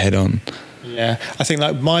 tackle it head on. Yeah, I think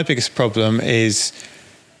my biggest problem is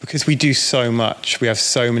because we do so much, we have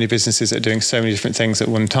so many businesses that are doing so many different things at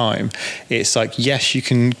one time. It's yes, you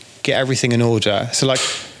can get everything in order. So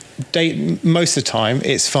most of the time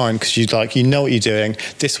it's fine because you know what you're doing.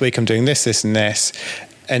 This week I'm doing this, this and this.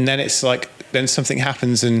 And then it's then something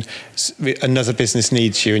happens and another business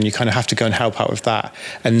needs you and you kind of have to go and help out with that.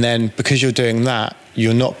 And then because you're doing that,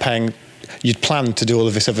 you're not paying, you'd planned to do all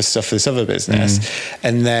of this other stuff for this other business.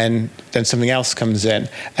 And then something else comes in,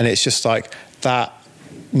 and it's just that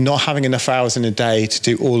not having enough hours in a day to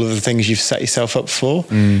do all of the things you've set yourself up for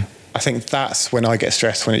I think that's when I get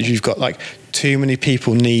stressed, when you've got like too many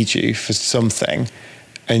people need you for something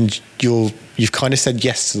and you've kind of said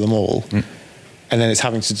yes to them all. And then it's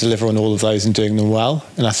having to deliver on all of those and doing them well.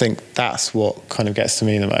 And I think that's what kind of gets to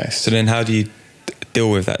me the most. So then how do you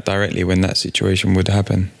deal with that directly when that situation would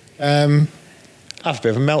happen? I have a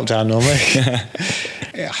bit of a meltdown normally.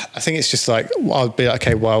 I think it's just like, I'll be like,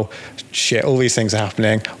 okay, well, shit, all these things are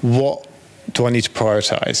happening. What do I need to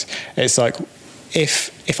prioritize? It's like,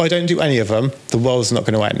 if I don't do any of them, the world's not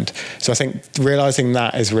going to end. So I think realizing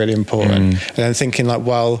that is really important. And then thinking like,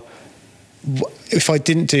 well, if I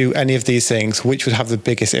didn't do any of these things, which would have the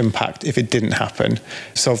biggest impact if it didn't happen?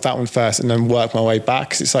 Solve that one first and then work my way back.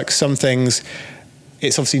 'Cause it's like some things,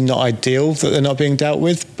 it's obviously not ideal that they're not being dealt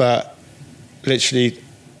with, but literally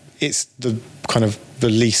it's the kind of the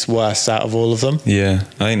least worst out of all of them. Yeah,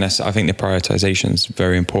 I think the prioritization is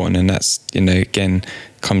very important, and that's, you know, again,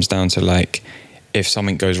 comes down to like, if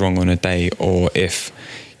something goes wrong on a day, or if,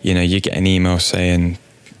 you know, you get an email saying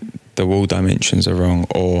the wall dimensions are wrong,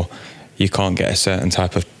 or you can't get a certain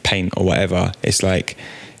type of paint or whatever, it's like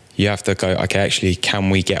you have to go, okay, actually, can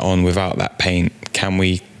we get on without that paint? Can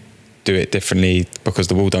we do it differently because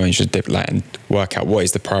the wall dimension is different, and work out what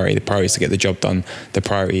is the priority. The priority is to get the job done. The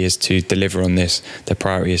priority is to deliver on this. The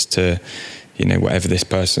priority is to, you know, whatever this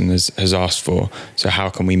person has asked for. So how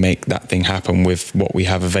can we make that thing happen with what we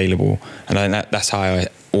have available? And I think that's how I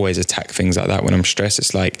always attack things like that when I'm stressed.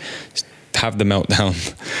 It's like, have the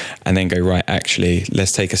meltdown and then go, right, actually,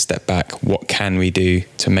 let's take a step back. What can we do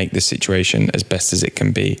to make this situation as best as it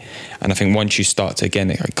can be? And I think once you start to, again,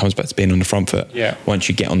 it comes back to being on the front foot. Yeah. Once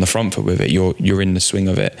you get on the front foot with it, you're in the swing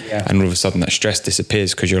of it. Yeah. And all of a sudden that stress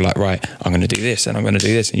disappears because you're like, right, I'm going to do this and I'm going to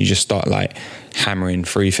do this. And you just start like hammering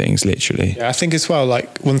through things, literally. Yeah, I think as well,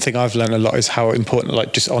 like one thing I've learned a lot is how important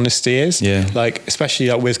like just honesty is. Yeah. Like especially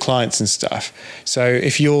like with clients and stuff. So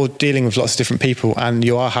if you're dealing with lots of different people and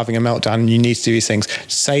you are having a meltdown and you need to do these things,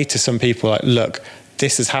 say to some people like, look,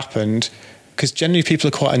 this has happened. Because generally people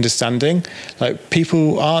are quite understanding. Like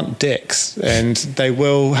people aren't dicks and they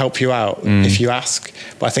will help you out if you ask.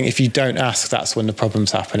 But I think if you don't ask, that's when the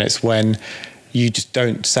problems happen. It's when you just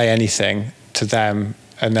don't say anything to them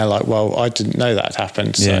and they're like, well, I didn't know that had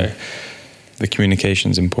happened. Yeah. So the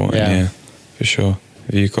communication's important. Yeah, for sure.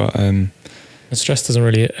 Have you got... And stress doesn't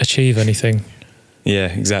really achieve anything. Yeah,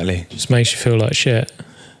 exactly. It just makes you feel like shit.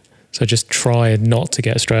 So just try not to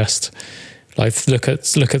get stressed. Like look at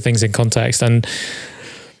things in context and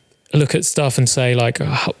look at stuff and say like,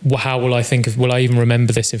 how will I think of, will I even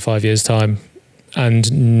remember this in 5 years' time?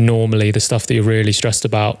 And normally the stuff that you're really stressed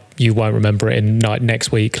about, you won't remember it in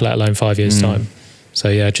next week, let alone 5 years' time. So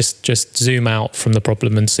yeah, just zoom out from the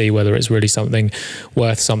problem and see whether it's really something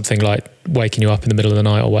worth something, like waking you up in the middle of the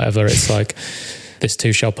night or whatever. It's like, this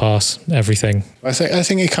too shall pass, everything. I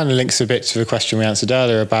think it kind of links a bit to the question we answered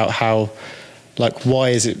earlier about how, like, why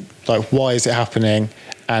is it happening,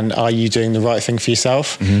 and are you doing the right thing for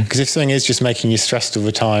yourself? Because if something is just making you stressed all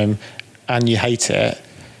the time and you hate it,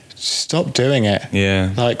 stop doing it.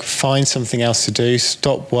 Yeah. Like, find something else to do.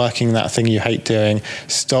 Stop working that thing you hate doing.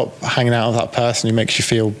 Stop hanging out with that person who makes you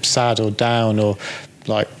feel sad or down, or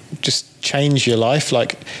like just change your life.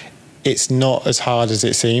 Like, it's not as hard as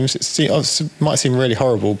it seems. It might seem really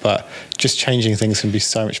horrible, but just changing things can be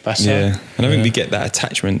so much better. Yeah, and I think we get that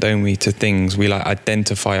attachment, don't we, to things. We like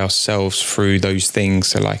identify ourselves through those things.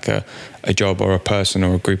 So like a job or a person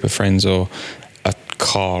or a group of friends or a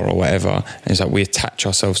car or whatever. And it's like we attach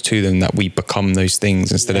ourselves to them, that we become those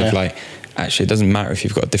things instead of like, actually, it doesn't matter if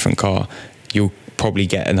you've got a different car. You'll probably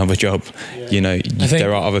get another job. Yeah. You know,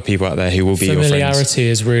 there are other people out there who will be your friends. Familiarity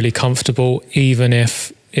is really comfortable, even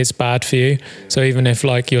if it's bad for you. So even if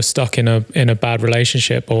like you're stuck in a bad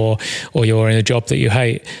relationship or you're in a job that you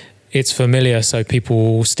hate, it's familiar, so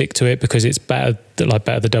people will stick to it because it's better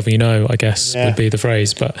the devil you know, I guess would be the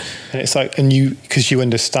phrase. But and it's like, and you, because you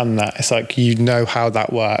understand that, it's like you know how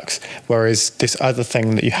that works, whereas this other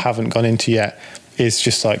thing that you haven't gone into yet is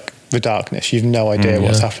just like the darkness. You've no idea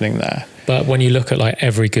what's happening there. But when you look at like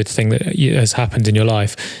every good thing that has happened in your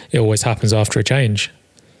life, it always happens after a change.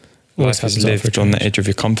 Life is lived on the edge of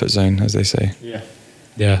your comfort zone, as they say.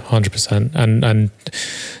 Yeah, 100%. And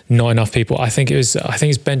not enough people. I think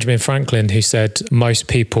it's Benjamin Franklin who said most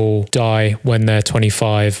people die when they're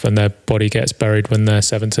 25 and their body gets buried when they're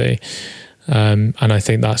 70. And I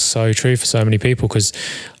think that's so true for so many people, because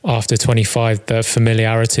after 25, the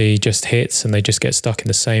familiarity just hits and they just get stuck in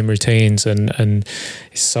the same routines, and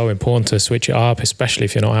it's so important to switch it up, especially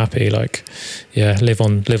if you're not happy. Like, yeah, live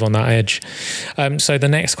on that edge. So the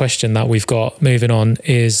next question that we've got moving on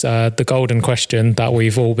is the golden question that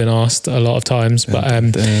we've all been asked a lot of times, but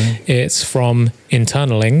it's from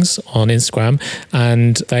Internalings on Instagram,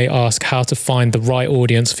 and they ask how to find the right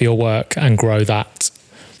audience for your work and grow that.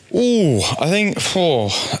 I think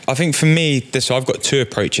for me, I've got two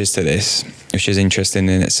approaches to this, which is interesting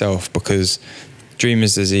in itself, because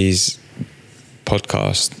Dreamers Disease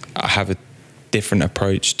podcast, I have a different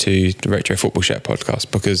approach to the Retro Football Shirt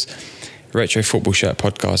podcast, because Retro Football Shirt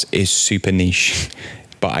podcast is super niche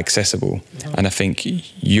but accessible. And I think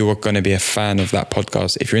you're going to be a fan of that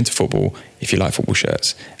podcast if you're into football, if you like football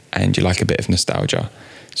shirts, and you like a bit of nostalgia.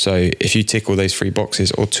 So if you tick all those 3 boxes,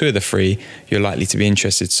 or 2 of the 3, you're likely to be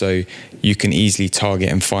interested. So you can easily target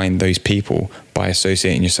and find those people by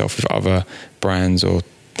associating yourself with other brands or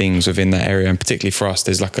things within that area. And particularly for us,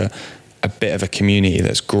 there's like a bit of a community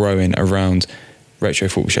that's growing around retro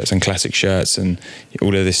football shirts and classic shirts and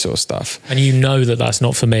all of this sort of stuff. And you know that that's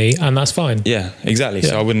not for me, and that's fine. Yeah, exactly. Yeah.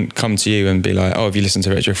 So I wouldn't come to you and be like, oh, have you listened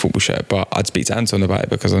to Retro Football Shirt? But I'd speak to Anton about it,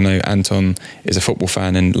 because I know Anton is a football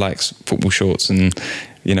fan and likes football shorts, and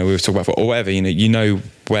we were talking about football or whatever. You know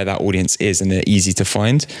where that audience is, and they're easy to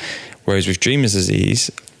find. Whereas with Dreamers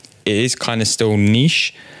Disease, it is kind of still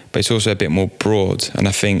niche, but it's also a bit more broad. And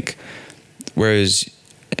I think, whereas,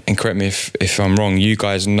 and correct me if I'm wrong, you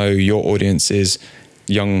guys know your audience is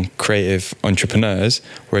young creative entrepreneurs,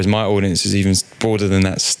 whereas my audience is even broader than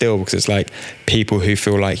that still, because it's like people who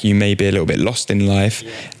feel like you may be a little bit lost in life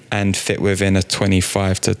and fit within a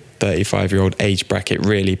 25 to 35 year old age bracket,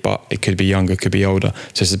 really, but it could be younger, could be older.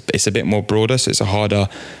 So it's a bit more broader, so it's a harder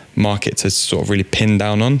market to sort of really pin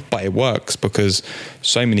down on, but it works because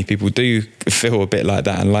so many people do feel a bit like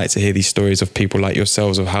that and like to hear these stories of people like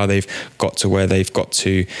yourselves, of how they've got to where they've got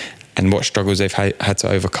to and what struggles they've had to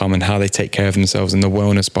overcome and how they take care of themselves and the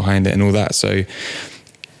wellness behind it and all that. So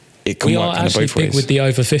it can work in both ways. We are actually big with the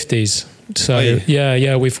over 50s. So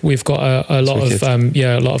yeah, we've got a lot of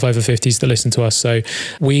over 50s that listen to us. So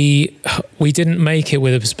we didn't make it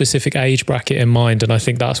with a specific age bracket in mind, and I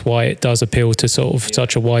think that's why it does appeal to sort of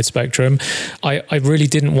such a wide spectrum. I really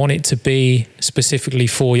didn't want it to be specifically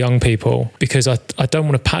for young people, because I don't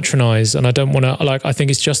want to patronize, and I don't want to, I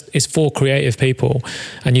think it's for creative people,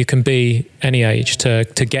 and you can be any age to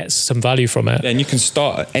get some value from it. Yeah, and you can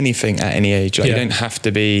start anything at any age. You don't have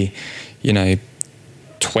to be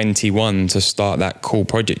 21 to start that cool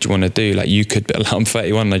project you want to do. Like, you could be, I'm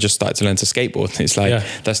 31 and I just started to learn to skateboard. It's like,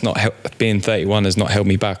 that's not, being 31 has not held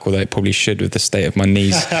me back, although it probably should with the state of my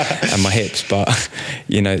knees and my hips. But,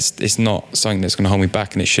 it's not something that's going to hold me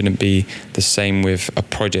back, and it shouldn't be the same with a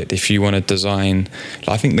project. If you want to design,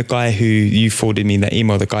 I think the guy who you forwarded me that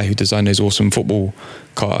email, the guy who designed those awesome football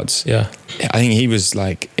cards, I think he was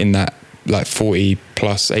in that 40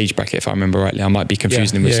 plus age bracket, if I remember rightly. I might be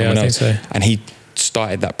confusing him with someone else. So. And he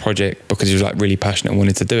started that project because he was really passionate and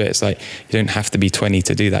wanted to do it. It's you don't have to be 20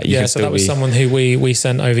 to do that. So that was someone who we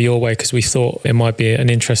sent over your way because we thought it might be an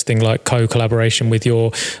interesting co-collaboration with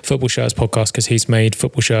your Football Shirts podcast, because he's made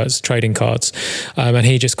football shirts, trading cards, and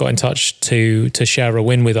he just got in touch to share a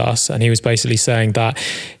win with us. And he was basically saying that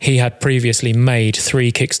he had previously made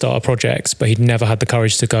 3 Kickstarter projects, but he'd never had the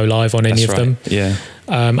courage to go live on any of them. Yeah.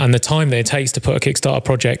 And the time that it takes to put a Kickstarter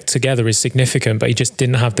project together is significant, but he just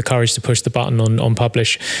didn't have the courage to push the button on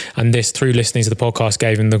publish. And this, through listening to the podcast,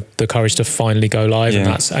 gave him the courage to finally go live,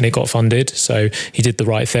 and it got funded. So he did the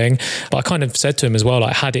right thing. But I kind of said to him as well,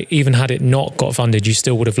 had it not got funded, you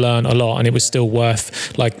still would have learned a lot, and it was still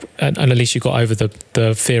worth and at least you got over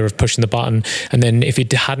the fear of pushing the button. And then if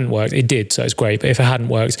it hadn't worked, it did, so it's great. But if it hadn't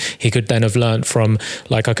worked, he could then have learned from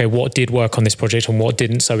okay, what did work on this project and what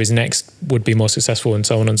didn't, so his next would be more successful, and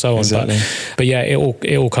so on and so on. Exactly. But yeah,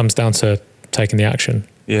 it all comes down to taking the action.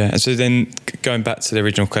 Yeah, and so then going back to the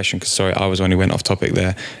original question, because sorry, I was only went off topic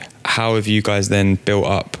there. How have you guys then built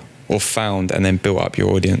up or found and then built up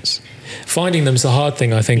your audience? Finding them's the hard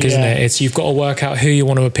thing, I think, isn't it? You've got to work out who you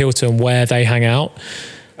want to appeal to and where they hang out.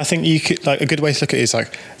 I think you could, a good way to look at it is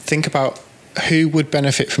think about who would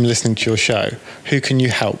benefit from listening to your show. Who can you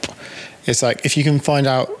help? It's if you can find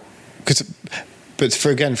out, but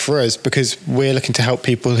for us, because we're looking to help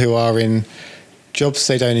people who are in jobs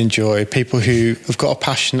they don't enjoy, people who have got a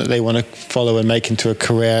passion that they want to follow and make into a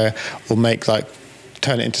career, or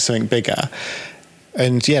turn it into something bigger.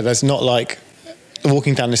 And there's not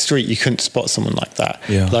walking down the street, you couldn't spot someone like that.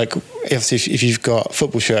 Yeah. obviously if you've got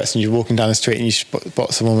football shirts and you're walking down the street and you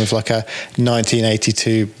spot someone with like a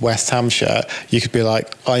 1982 West Ham shirt, you could be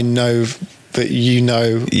like, I know that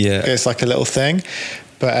it's like a little thing.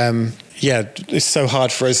 But it's so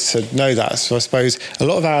hard for us to know that. So I suppose a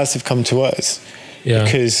lot of ours have come to us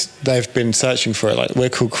because they've been searching for it. Like, we're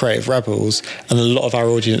called Creative Rebels, and a lot of our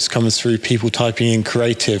audience comes through people typing in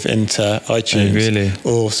creative into iTunes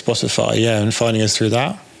or Spotify, and finding us through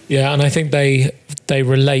that. Yeah, and I think they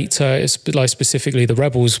relate to, like, specifically the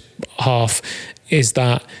Rebels half, is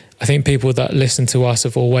that I think people that listen to us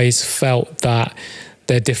have always felt that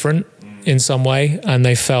they're different in some way, and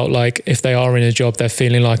they felt like if they are in a job, they're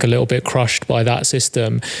feeling like a little bit crushed by that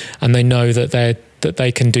system, and they know that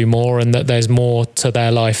they can do more and that there's more to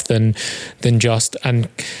their life than just. And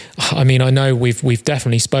I mean, I know we've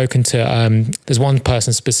definitely spoken to there's one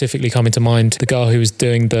person specifically coming to mind, the girl who was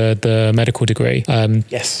doing the medical degree.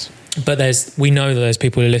 Yes, but we know that there's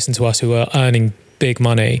people who listen to us who are earning big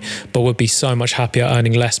money but would be so much happier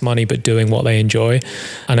earning less money but doing what they enjoy.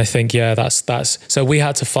 And I think that's so we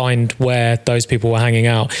had to find where those people were hanging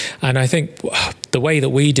out. And I think the way that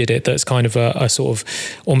we did it, that's kind of a sort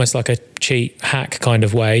of almost like a cheat hack kind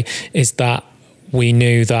of way, is that we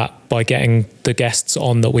knew that by getting the guests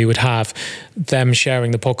on that we would have, them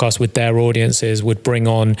sharing the podcast with their audiences would bring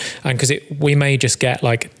on, and because we may just get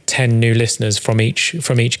like 10 new listeners from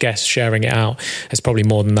each guest sharing it out. It's probably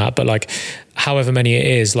more than that, but like however many it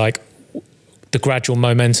is, like the gradual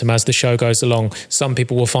momentum as the show goes along, some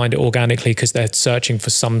people will find it organically because they're searching for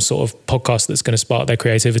some sort of podcast that's going to spark their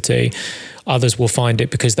creativity. Others will find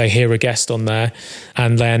it because they hear a guest on there,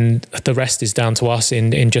 and then the rest is down to us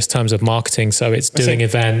in just terms of marketing. So it's doing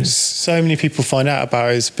events. So many people find out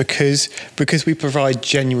about us because we provide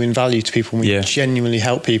genuine value to people, and we genuinely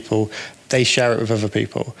help people. They share it with other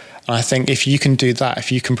people. And I think if you can do that,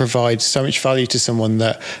 if you can provide so much value to someone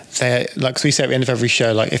that they're, like, so we say at the end of every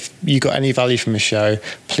show, like, if you got any value from the show,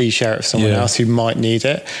 please share it with someone else who might need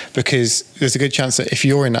it, because there's a good chance that if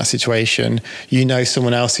you're in that situation, you know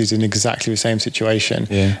someone else who's in exactly the same situation.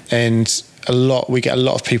 And we get a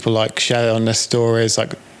lot of people like share on their stories,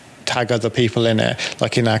 like tag other people in it,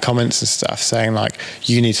 like in our comments and stuff, saying like,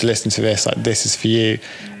 you need to listen to this, like this is for you.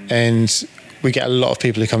 And we get a lot of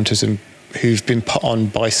people who come to us and who've been put on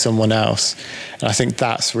by someone else, and I think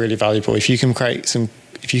that's really valuable. If you can create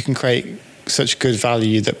such good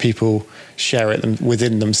value that people share it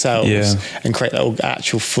within themselves and create that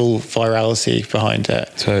actual full virality behind it.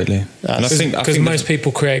 Totally. And I think because most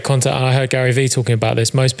people create content, and I heard Gary Vee talking about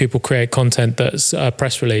this, most people create content that's a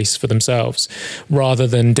press release for themselves rather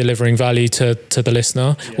than delivering value to the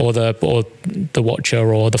listener or the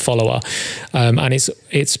watcher or the follower. And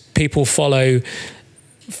it's people follow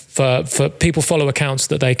for people follow accounts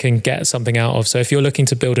that they can get something out of. So if you're looking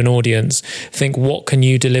to build an audience, think what can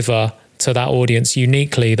you deliver to that audience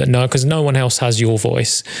uniquely, because no one else has your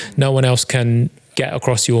voice, no one else can get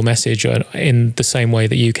across your message in the same way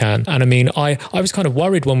that you can. And I mean, I was kind of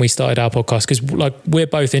worried when we started our podcast, because like we're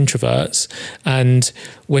both introverts and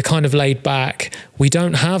we're kind of laid back. We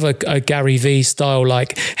don't have a Gary Vee style,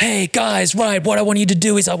 like, hey guys, right, what I want you to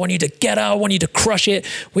do is I want you to get out, I want you to crush it.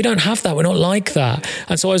 We don't have that. We're not like that.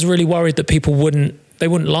 And so I was really worried that people wouldn't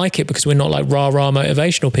like it because we're not like rah-rah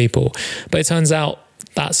motivational people. But it turns out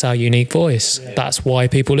that's our unique voice. That's why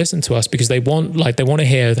people listen to us, because they want to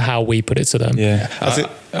hear how we put it to them.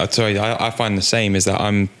 I find the same, is that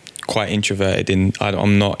I'm quite introverted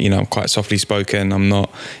I'm not, I'm quite softly spoken. I'm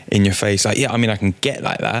not in your face. Like, I mean, I can get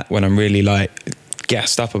like that when I'm really like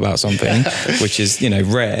gassed up about something, which is,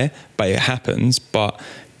 rare, but it happens. But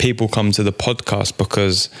people come to the podcast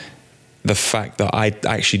because the fact that I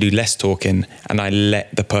actually do less talking and I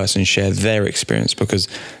let the person share their experience, because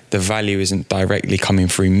the value isn't directly coming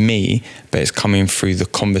through me, but it's coming through the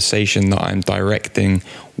conversation that I'm directing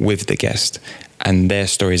with the guest and their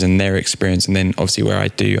stories and their experience. And then obviously where I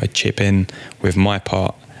chip in with my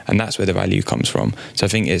part, and that's where the value comes from. So I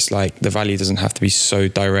think it's like the value doesn't have to be so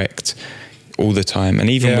direct all the time. And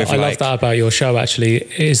even with, I love that about your show, actually,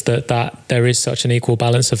 is that there is such an equal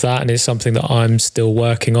balance of that, and it's something that I'm still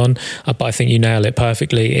working on, but I think you nail it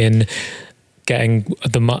perfectly in getting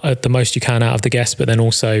the most you can out of the guest, but then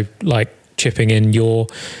also like chipping in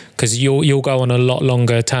because you'll go on a lot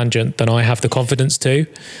longer tangent than I have the confidence to,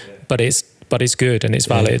 but it's good and it's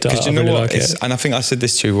valid. Because you know really what, like it. And I think I said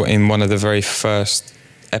this to you in one of the very first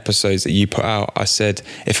episodes that you put out. I said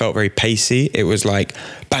it felt very pacey. It was like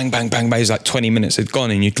bang, bang, bang, bang. It was like 20 minutes had gone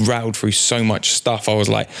and you'd rattled through so much stuff. I was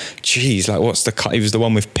like, geez, like what's the cut? It was the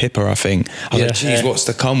one with Pippa, I think. I was like, geez, what's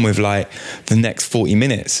to come with like the next 40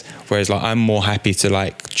 minutes? Whereas like I'm more happy to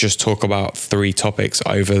like just talk about 3 topics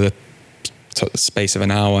over the space of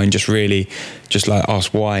an hour and just really just like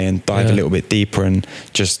ask why and dive a little bit deeper and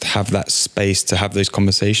just have that space to have those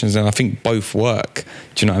conversations. And I think both work.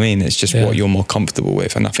 Do you know what I mean? It's just what you're more comfortable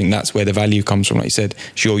with. And I think that's where the value comes from. Like you said,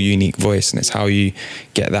 it's your unique voice and it's how you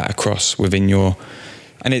get that across within your...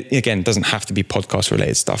 And it, again, doesn't have to be podcast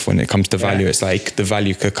related stuff when it comes to value. It's like the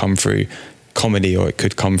value could come through comedy, or it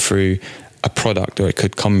could come through a product, or it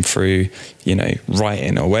could come through, you know,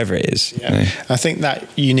 writing or whatever it is. Yeah. You know? I think that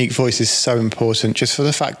unique voice is so important, just for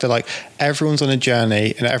the fact that like everyone's on a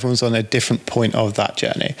journey and everyone's on a different point of that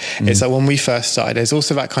journey. It's like when we first started, there's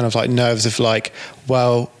also that kind of like nerves of like,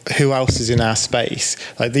 well, who else is in our space?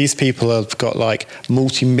 Like these people have got like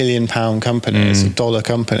multi-million pound companies, dollar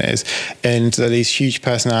companies, and these huge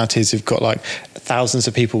personalities who've got like thousands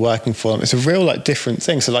of people working for them. It's a real like different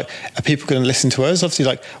thing. So like, are people going to listen to us? Obviously,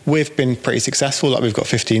 like we've been pretty successful. Like we've got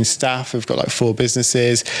 15 staff, we've got like 4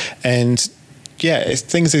 businesses, and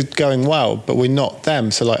things are going well, but we're not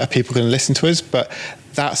them. So like, are people going to listen to us? But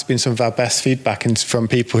that's been some of our best feedback, and from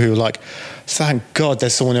people who are like, thank God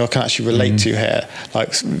there's someone who I can actually relate to here. Like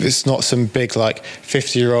it's not some big like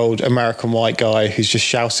 50-year-old American white guy who's just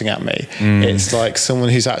shouting at me. It's like someone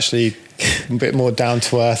who's actually a bit more down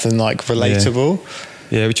to earth and like relatable.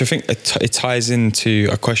 Yeah, which I think it ties into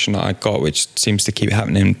a question that I got, which seems to keep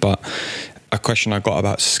happening, but a question I got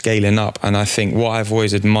about scaling up. And I think what I've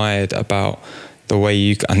always admired about the way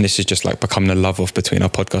you, and this is just like becoming a love-off between our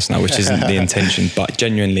podcast now, which isn't the intention, but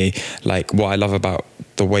genuinely, like what I love about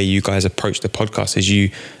the way you guys approach the podcast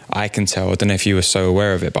is I can tell, I don't know if you were so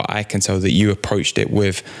aware of it, but I can tell that you approached it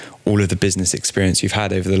with all of the business experience you've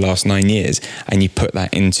had over the last 9 years, and you put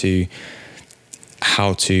that into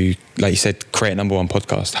how to, like you said, create a number one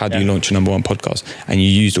podcast. How do you launch a number one podcast? And you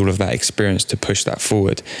used all of that experience to push that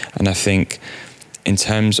forward. And I think in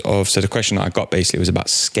terms of, so the question that I got basically was about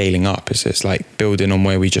scaling up. It's like building on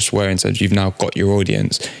where we just were, in terms of you've now got your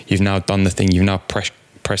audience, you've now done the thing, you've now press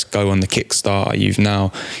go on the Kickstarter, you've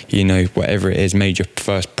now, you know, whatever it is, made your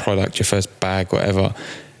first product, your first bag, whatever.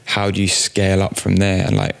 How do you scale up from there?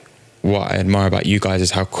 And like what I admire about you guys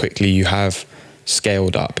is how quickly you have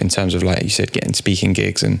scaled up in terms of, like you said, getting speaking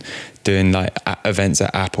gigs and doing like events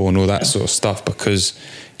at Apple and all that sort of stuff, because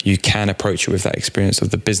you can approach it with that experience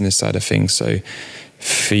of the business side of things. So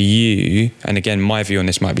for you, and again, my view on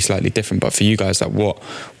this might be slightly different, but for you guys, like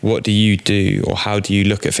what do you do, or how do you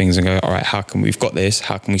look at things and go, all right, we've got this,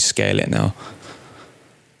 how can we scale it now?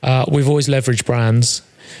 We've always leveraged brands,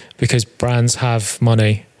 because brands have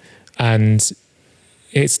money, and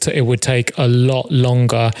it would take a lot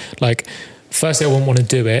longer. Like, firstly, I wouldn't want to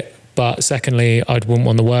do it, but secondly, I wouldn't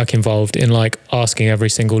want the work involved in like asking every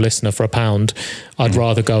single listener for £1. I'd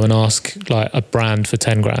rather go and ask like a brand for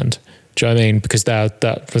 10 grand. Do you know what I mean? Because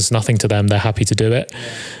that was nothing to them. They're happy to do it.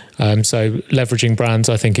 So leveraging brands,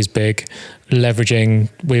 I think, is big.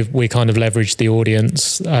 We kind of leverage the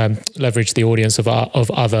audience of other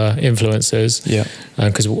influencers. Yeah.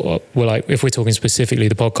 Because we're like, if we're talking specifically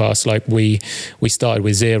the podcast, like we started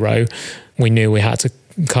with 0. We knew we had to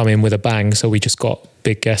come in with a bang, so we just got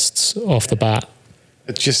big guests off the bat.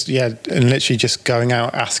 And literally just going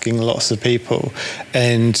out asking lots of people.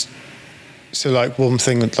 And so like one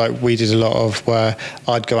thing that like we did a lot of, where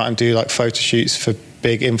I'd go out and do like photo shoots for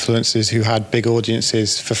big influencers who had big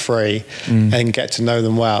audiences for free, and get to know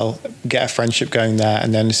them well, get a friendship going there,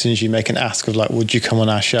 and then as soon as you make an ask of like, would you come on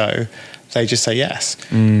our show, they just say yes,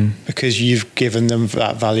 because you've given them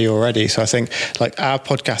that value already. So I think like our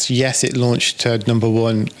podcast, yes, it launched to number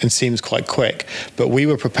one and seems quite quick, but we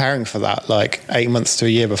were preparing for that like 8 months to a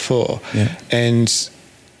year before. Yeah. And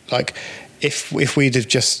like, if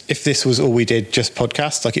this was all we did, just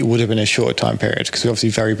podcast, like it would have been a shorter time period, because we're obviously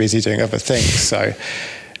very busy doing other things. So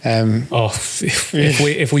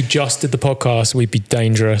if we just did the podcast, we'd be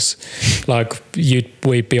dangerous. Like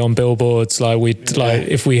we'd be on billboards. Like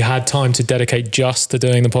if we had time to dedicate just to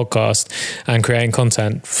doing the podcast and creating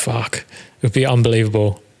content, it would be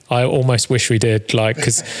unbelievable. I almost wish we did, like,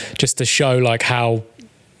 because just to show like how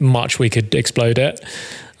much we could explode it.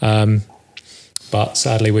 But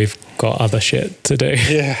sadly, we've got other shit to do.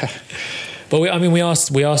 Yeah. But we are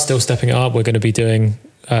still stepping it up. We're going to be doing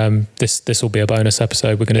this will be a bonus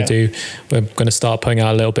episode. We're going to start putting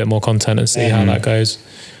out a little bit more content and see how that goes.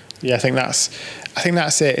 Yeah, I think that's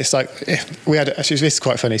it. It's like, this is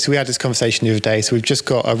quite funny. So we had this conversation the other day. So we've just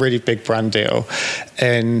got a really big brand deal,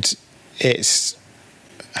 and it's,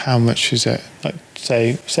 how much is it? Like say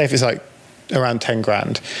if it's like around 10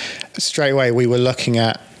 grand. Straight away, we were looking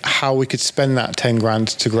at how we could spend that 10 grand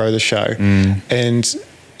to grow the show. And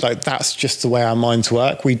like, that's just the way our minds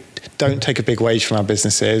work. We don't take a big wage from our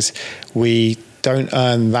businesses. We don't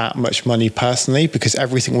earn that much money personally, because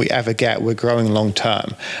everything we ever get, we're growing long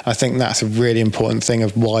term. I think that's a really important thing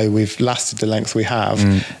of why we've lasted the length we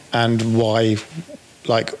have, and why,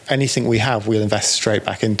 like, anything we have, we'll invest straight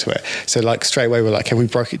back into it. So like straight away, we're like, okay, we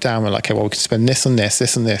broke it down. We're like, okay, well, we can spend this on this,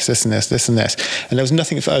 this and this, this and this, this and this. And there was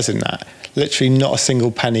nothing for us in that. Literally not a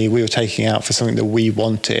single penny we were taking out for something that we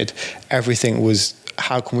wanted. Everything was,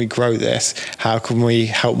 how can we grow this? How can we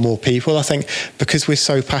help more people? I think because we're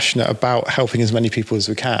so passionate about helping as many people as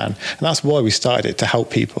we can, and that's why we started it, to help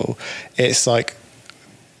people. It's like,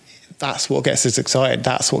 that's what gets us excited.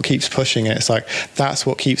 That's what keeps pushing it. It's like, that's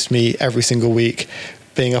what keeps me every single week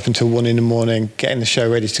being up until 1 a.m, getting the show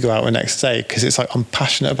ready to go out the next day. Because it's like, I'm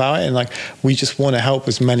passionate about it. And like, we just want to help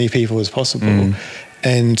as many people as possible.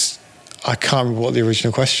 And I can't remember what the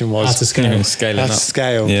original question was. How to scale. Scaling up. How to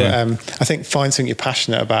scale. Yeah. But I think find something you're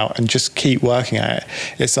passionate about and just keep working at it.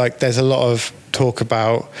 It's like, there's a lot of talk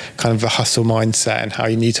about kind of the hustle mindset and how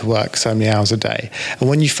you need to work so many hours a day. And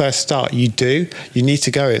when you first start, you need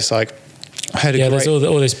to go. It's like, there's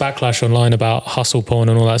all this backlash online about hustle porn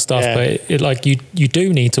and all that stuff, but it like you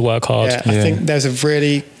do need to work hard. I think there's a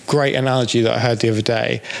really great analogy that I heard the other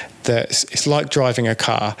day, that it's like driving a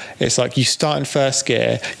car. It's like you start in first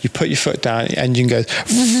gear, you put your foot down, the engine goes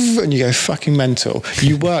and you go fucking mental.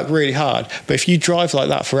 You work really hard, but if you drive like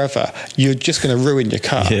that forever, you're just going to ruin your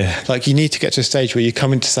car. Like, you need to get to a stage where you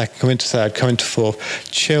come into second, come into third, come into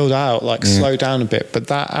fourth, chilled out, like slow down a bit. But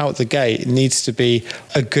that out the gate needs to be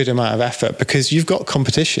a good amount of effort, because you've got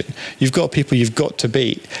competition, you've got people you've got to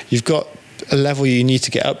beat, you've got a level you need to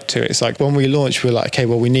get up to. It's like, when we launched, we're like, okay,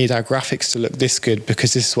 well, we need our graphics to look this good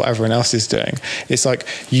because this is what everyone else is doing. It's like,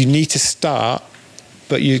 you need to start,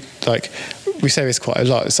 but you, like, we say this quite a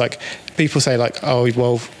lot. It's like, people say like, oh,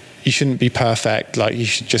 well, you shouldn't be perfect, like you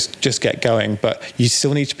should just get going, but you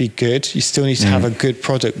still need to be good. You still need to have a good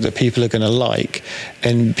product that people are going to like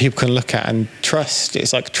and people can look at and trust.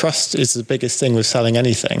 It's like, trust is the biggest thing with selling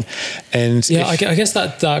anything. And I guess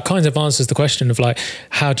that kind of answers the question of like,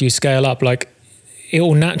 how do you scale up? Like, it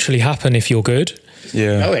will naturally happen if you're good.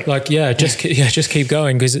 Just keep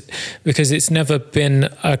going, because it's never been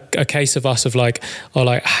a case of us of like, oh,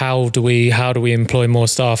 like, how do we employ more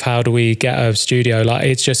staff, how do we get a studio? Like,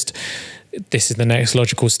 it's just, this is the next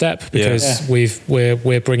logical step, because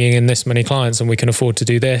we're bringing in this many clients and we can afford to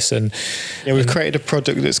do this. And we've created a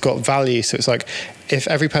product that's got value. So it's like, if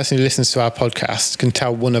every person who listens to our podcast can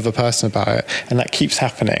tell one other person about it, and that keeps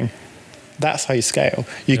happening, that's how you scale.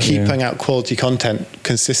 You keep putting out quality content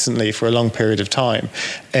consistently for a long period of time,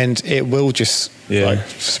 and it will just like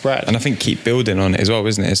spread. And I think keep building on it as well,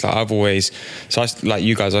 isn't it? It's like, I've always, so I, like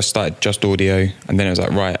you guys, I started just audio, and then it was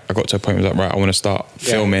like, right, I got to a point where I was like, right, I want to start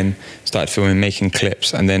filming, making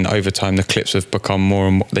clips, and then over time the clips have become more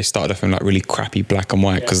and more, they started off in like really crappy black and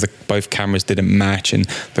white because both cameras didn't match and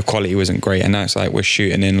the quality wasn't great, and now it's like we're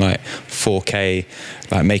shooting in like 4K,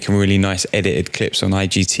 like making really nice edited clips on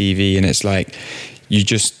IGTV, and it's like, you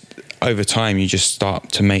just, over time you just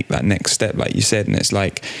start to make that next step, like you said, and it's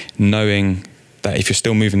like knowing that if you're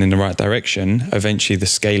still moving in the right direction, eventually the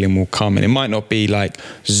scaling will come. And it might not be like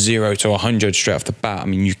 0 to 100 straight off the bat. I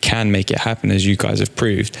mean, you can make it happen, as you guys have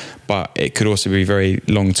proved, but it could also be very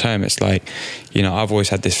long term. It's like, you know, I've always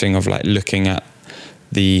had this thing of like looking at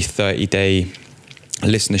the 30-day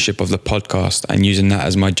listenership of the podcast and using that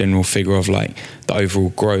as my general figure of like the overall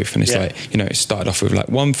growth. And it's like, you know, it started off with like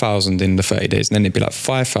 1,000 in the 30 days, and then it'd be like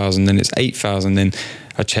 5,000, then it's 8,000, then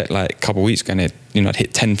I checked like a couple of weeks ago and it, you know, I'd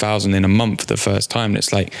hit 10,000 in a month for the first time. And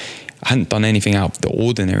it's like, I hadn't done anything out of the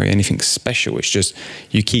ordinary, anything special. It's just,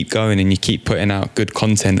 you keep going and you keep putting out good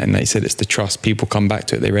content. And they said it's the trust. People come back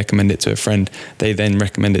to it. They recommend it to a friend. They then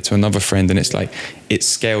recommend it to another friend. And it's like, it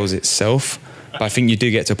scales itself. But I think you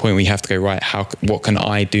do get to a point where you have to go, right, what can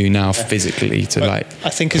I do now physically to like I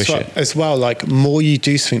think push as well, like, more you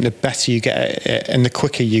do something, the better you get at it and the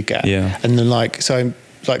quicker you get. And then like, so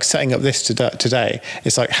like setting up this today,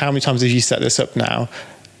 it's like, how many times have you set this up now?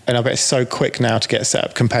 And I bet it's so quick now to get set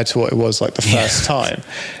up compared to what it was like the first time.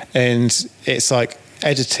 And it's like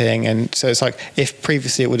editing. And so it's like, if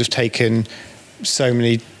previously it would have taken so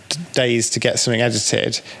many days to get something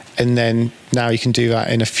edited, and then now you can do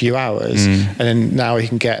that in a few hours, and then now we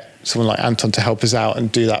can get someone like Anton to help us out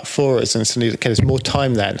and do that for us, and suddenly there's more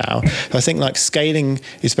time there now. So I think like scaling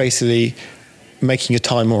is basically making your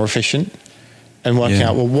time more efficient and working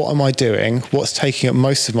out, well, what am I doing? What's taking up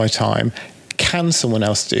most of my time? Can someone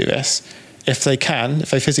else do this? If they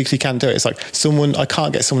physically can do it, it's like I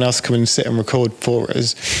can't get someone else to come and sit and record for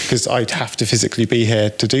us because I'd have to physically be here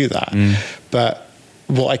to do that. But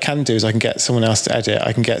what I can do is I can get someone else to edit.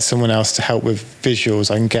 I can get someone else to help with visuals.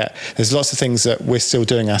 There's lots of things that we're still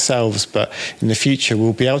doing ourselves, but in the future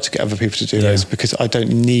we'll be able to get other people to do those because I don't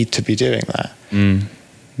need to be doing that.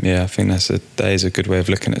 Yeah, I think that is a good way of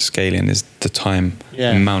looking at scaling, is the time,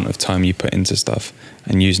 amount of time you put into stuff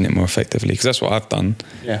and using it more effectively. Because that's what I've done.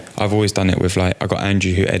 Yeah. I've always done it with, like, I got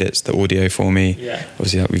Andrew who edits the audio for me. Yeah.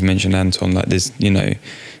 Obviously, like we've mentioned Anton, like there's, you know,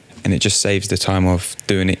 and it just saves the time of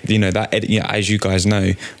doing it. You know, that edit, you know, as you guys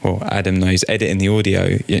know, or Adam knows, editing the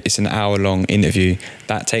audio, it's an hour-long interview.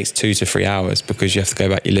 That takes 2 to 3 hours because you have to go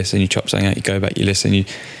back, you listen, you chop something out, you go back, you listen.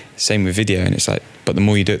 Same with video, and it's like, but the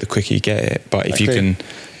more you do it, the quicker you get it. But if you can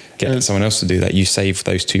get someone else to do that, you save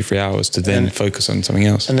those 2-3 hours to then focus on something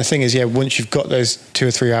else. And the thing is, once you've got those 2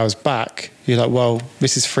 or 3 hours back, you're like, well,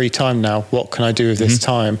 this is free time now. What can I do with this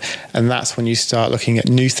time? And that's when you start looking at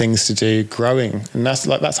new things to do, growing. And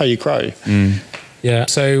that's how you grow. Yeah,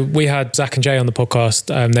 so we had Zach and Jay on the podcast.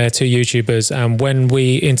 They're 2 YouTubers, and when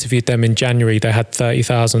we interviewed them in January, they had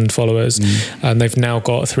 30,000 followers, and they've now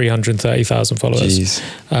got 330,000 followers,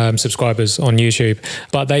 subscribers on YouTube.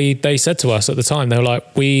 But they said to us at the time, they were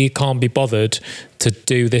like, we can't be bothered to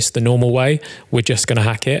do this the normal way. We're just going to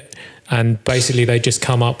hack it. And basically, they just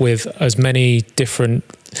come up with as many different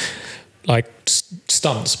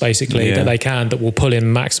stunts basically that they can that will pull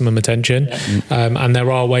in maximum attention, and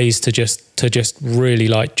there are ways to just really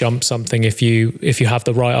like jump something if you have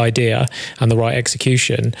the right idea and the right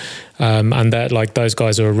execution, and that, like, those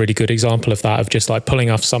guys are a really good example of that, of just like pulling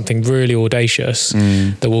off something really audacious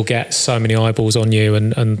that will get so many eyeballs on you,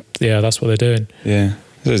 and that's what they're doing.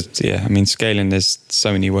 I mean, scaling, there's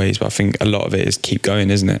so many ways, but I think a lot of it is keep going,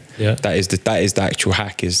 isn't it? That is the actual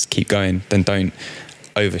hack, is keep going. Then don't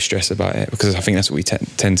over stress about it, because I think that's what we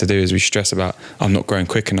tend to do, is we stress about, I'm not growing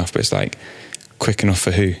quick enough, but it's like, quick enough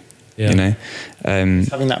for who? You know,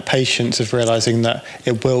 having that patience of realizing that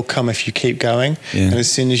it will come if you keep going, and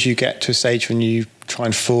as soon as you get to a stage when you try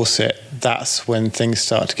and force it, that's when things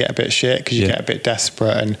start to get a bit shit, because you get a bit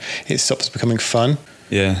desperate and it stops becoming fun.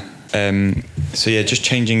 Just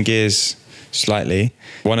changing gears slightly,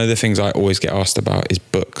 one of the things I always get asked about is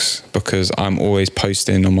books, because I'm always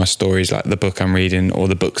posting on my stories like the book I'm reading or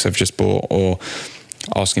the books I've just bought, or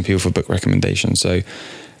asking people for book recommendations. So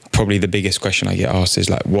probably the biggest question I get asked is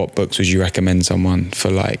like, what books would you recommend someone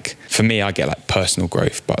for? Like, for me, I get like personal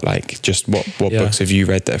growth, but like, just what books have you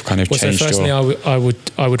read that have kind of changed so firstly,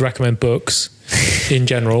 I would recommend books in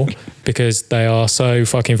general, because they are so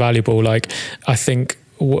fucking valuable. Like, I think,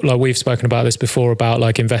 like, we've spoken about this before, about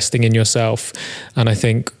like investing in yourself, and I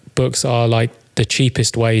think books are like the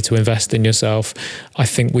cheapest way to invest in yourself. I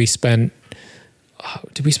think we spent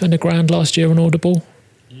did we spend $1,000 last year on Audible?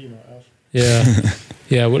 You might have.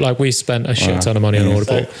 Like we spent a shit ton of money on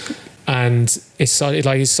Audible, and it's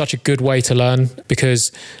such a good way to learn,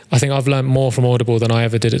 because I think I've learned more from Audible than I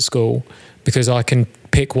ever did at school, because I can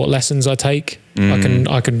pick what lessons I take.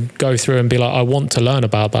 I can go through and be like, I want to learn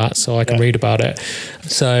about that, so I can read about it.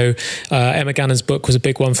 So Emma Gannon's book was a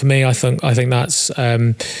big one for me. I think that's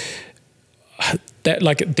like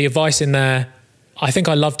the advice in there. I think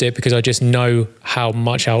I loved it because I just know how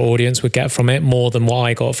much our audience would get from it, more than what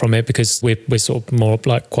I got from it, because we're sort of more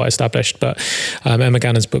like quite established. But Emma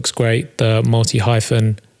Gannon's book's great. The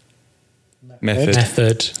multi-hyphen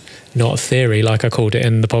method, not theory, like I called it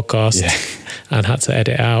in the podcast, and had to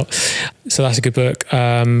edit out. So that's a good book.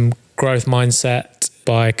 Growth Mindset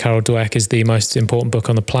by Carol Dweck is the most important book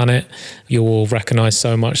on the planet. You will recognize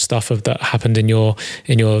so much stuff that happened in your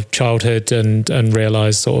childhood, and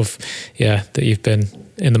realize sort of that you've been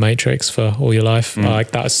in the Matrix for all your life.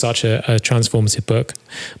 Like, that was such a transformative book,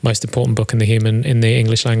 most important book in the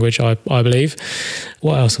English language, I believe.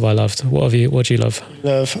 What else have I loved? What do you love?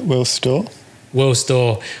 Love Will Storr. Will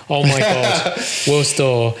Storr, oh my God. Will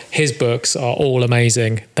Storr, his books are all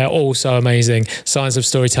amazing. They're all so amazing. Science of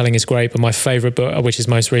Storytelling is great, but my favourite book, which is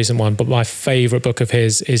most recent one, but my favourite book of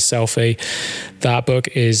his is Selfie. That book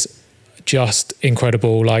is just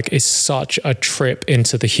incredible. Like, it's such a trip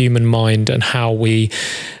into the human mind and how we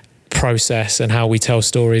process and how we tell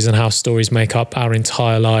stories and how stories make up our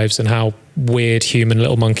entire lives and how weird human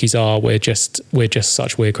little monkeys are. We're just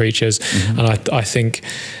such weird creatures. And I think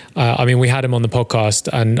we had him on the podcast,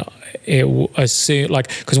 and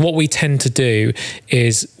because what we tend to do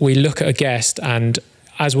is we look at a guest, and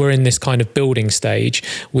as we're in this kind of building stage,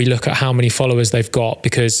 we look at how many followers they've got,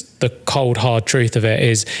 because the cold hard truth of it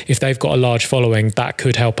is, if they've got a large following, that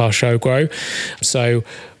could help our show grow. So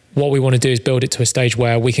what we want to do is build it to a stage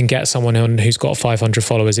where we can get someone on who's got 500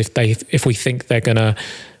 followers if we think they're gonna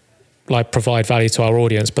like provide value to our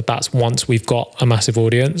audience, but that's once we've got a massive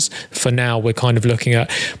audience. For now, we're kind of looking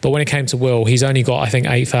at, but when it came to Will, he's only got, I think,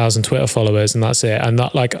 8,000 Twitter followers, and that's it. And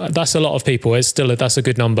that, like, that's a lot of people. It's still, that's a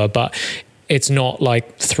good number, but it's not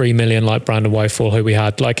like 3 million like Brandon Woeful, who we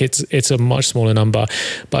had. Like, it's a much smaller number.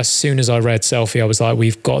 But as soon as I read Selfie, I was like,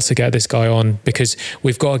 we've got to get this guy on, because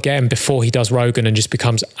we've got to get him before he does Rogan and just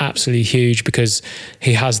becomes absolutely huge, because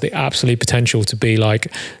he has the absolute potential to be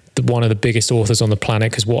like one of the biggest authors on the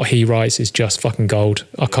planet, because what he writes is just fucking gold.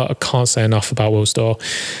 I can't say enough about Will Storr.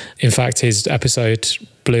 In fact, his episode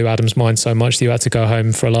blew Adam's mind so much that you had to go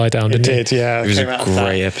home for a lie down, didn't you? It did, yeah. It was a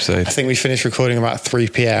great episode. I think we finished recording about 3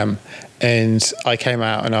 p.m. and I came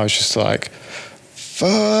out and I was just like,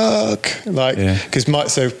 fuck. Like, because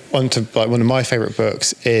one of my favorite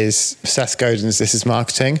books is Seth Godin's This Is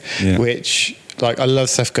Marketing, which, like, I love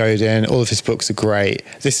Seth Godin. All of his books are great.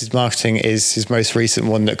 This Is Marketing is his most recent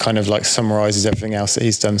one that kind of like summarizes everything else that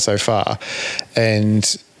he's done so far.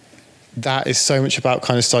 And that is so much about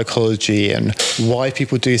kind of psychology and why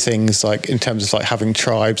people do things, like in terms of like having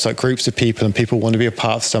tribes, like groups of people, and people want to be a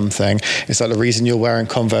part of something. It's like the reason you're wearing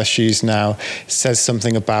Converse shoes now says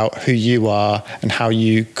something about who you are and how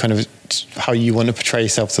you want to portray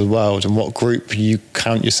yourself to the world and what group you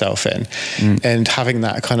count yourself in. And having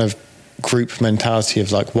that kind of group mentality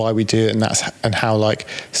of like why we do it, and how like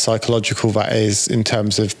psychological that is in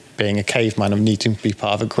terms of being a caveman and needing to be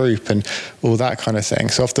part of a group and all that kind of thing.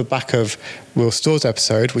 So off the back of Will Storr's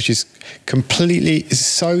episode, which is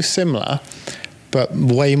so similar, but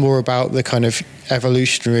way more about the kind of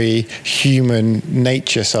evolutionary human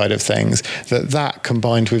nature side of things, that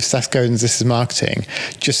combined with Seth Godin's This Is Marketing,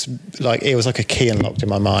 just like, it was like a key unlocked in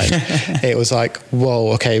my mind. It was like,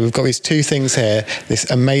 whoa, okay, we've got these two things here,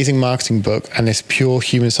 this amazing marketing book and this pure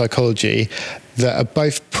human psychology that are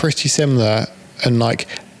both pretty similar. And like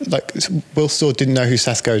Will Storr didn't know who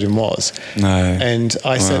Seth Godin was. No. And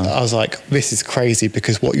I was like, this is crazy,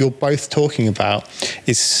 because what you're both talking about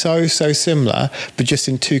is so similar, but just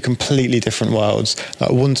in two completely different worlds. Like,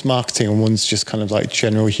 one's marketing and one's just kind of like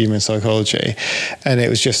general human psychology. And it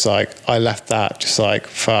was just like, I left that just like,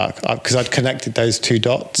 fuck, because I'd connected those two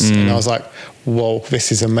dots and I was like, whoa,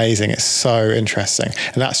 this is amazing. It's so interesting.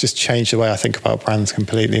 And that's just changed the way I think about brands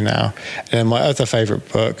completely now. And my other favorite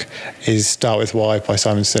book is Start With Why by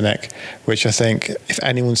Simon Sinek, which I think if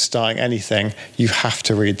anyone's starting anything, you have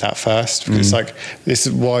to read that first, because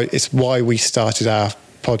it's why we started our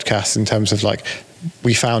podcast, in terms of like,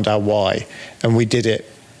 we found our why and we did it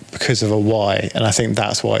because of a why. And I think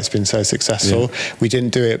that's why it's been so successful. We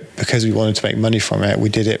didn't do it because we wanted to make money from it. We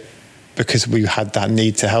did it because we had that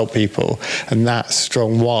need to help people, and that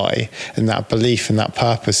strong why and that belief and that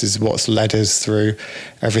purpose is what's led us through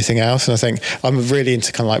everything else. And I think I'm really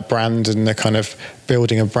into kind of like brand and the kind of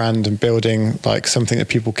building a brand and building like something that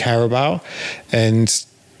people care about. And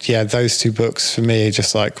yeah, those two books for me are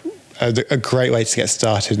just like a great way to get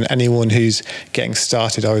started. And anyone who's getting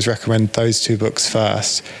started, I always recommend those two books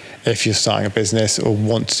first if you're starting a business or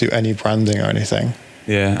want to do any branding or anything.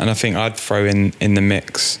 Yeah, and I think I'd throw in the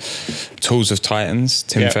mix Tools of Titans,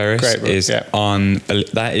 Tim Ferriss, is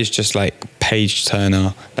that is just like page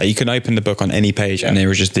turner. Like, you can open the book on any page and there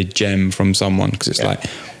is just a gem from someone, because it's like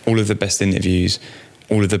all of the best interviews,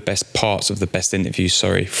 all of the best parts of the best interviews,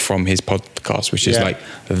 from his podcast, which is like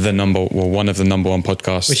one of the number one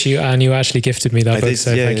podcasts. Which you actually gifted me that book,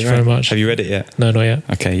 so thank you very much. Have you read it yet? No, not yet.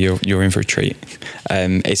 Okay, you're in for a treat.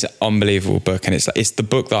 It's an unbelievable book, and it's the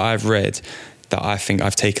book that I've read that I think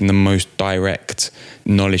I've taken the most direct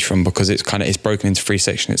knowledge from, because it's broken into 3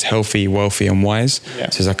 sections. It's healthy, wealthy, and wise. So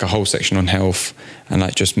there's like a whole section on health and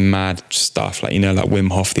like just mad stuff, like, like Wim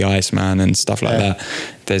Hof, the Iceman, and stuff like that.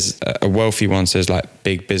 There's a wealthy one, says like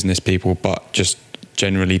big business people, but just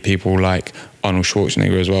generally people like Arnold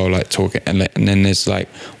Schwarzenegger as well, like talking, and then there's like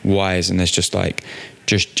wise, and there's just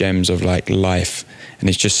gems of like life, and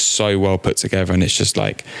it's just so well put together, and it's just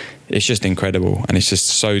incredible, and it's just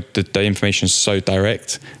so the information is so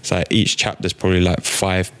direct. It's like each chapter's probably like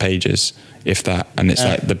 5 pages, if that, and it's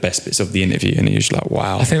like the best bits of the interview, and you're just like,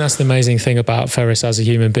 wow. I think that's the amazing thing about Ferriss as a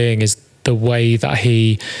human being, is the way that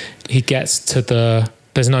he gets to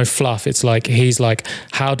there's no fluff. It's like, he's like,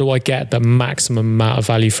 how do I get the maximum amount of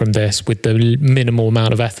value from this with the minimal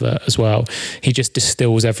amount of effort as well? He just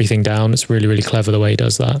distills everything down. It's really, really clever the way he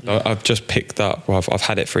does that. I've just picked up, I've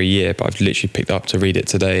had it for a year, but I've literally picked up to read it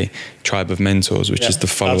today, Tribe of Mentors, which is the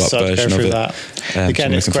follow-up version of it. That.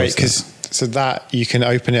 Again, it's great because so that you can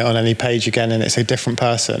open it on any page again, and it's a different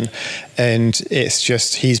person, and it's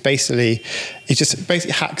just, he's basically, he just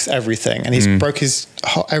basically hacks everything, and he's broke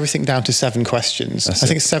everything down to 7 questions. I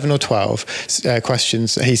think it's 7 or 12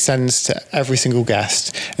 questions that he sends to every single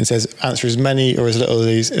guest and says, answer as many or as little of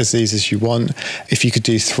these as you want. If you could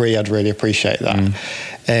do 3, I'd really appreciate that.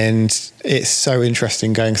 And it's so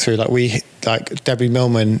interesting going through, like Debbie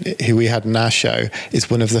Millman, who we had in our show, is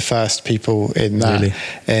one of the first people in that. Really?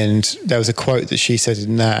 And there was a quote that she said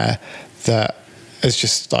in there that is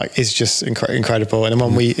just incredible. And then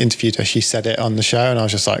when we interviewed her, she said it on the show, and I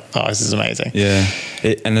was just like, oh, this is amazing. Yeah.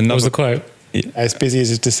 And what was the quote? As busy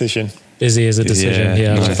as a decision. Busy as a decision.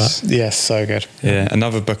 Yeah, nice. I love that. Yes, so good. Yeah,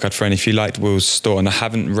 another book I'd throw in, if you liked Will's Store, and I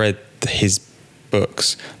haven't read his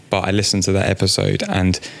books, but I listened to that episode,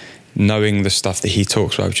 and knowing the stuff that he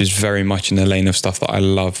talks about, which is very much in the lane of stuff that I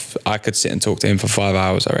love. I could sit and talk to him for 5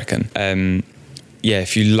 hours, I reckon.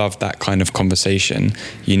 If you love that kind of conversation,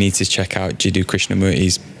 you need to check out Jiddu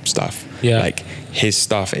Krishnamurti's stuff. Yeah. Like, his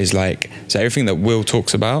stuff is like, so everything that Will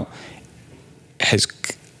talks about has,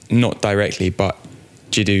 not directly, but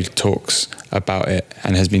Jiddu talks about it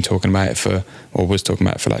and has been talking about it was talking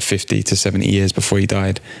about it for like 50 to 70 years before he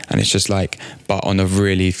died. And it's just like, but on a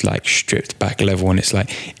really like stripped back level. And it's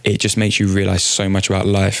like, it just makes you realize so much about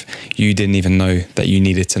life you didn't even know that you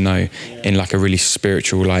needed to know, in like a really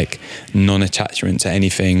spiritual, like non-attachment to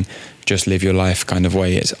anything, just live your life kind of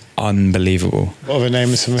way. It's unbelievable. What are the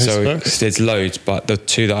names of some of his books? There's loads, but the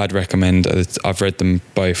 2 that I'd recommend, I've read them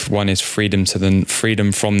both. One is Freedom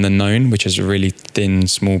from the Known, which is a really thin,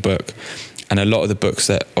 small book. And a lot of the books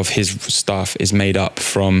of his stuff is made up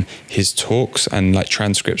from his talks and like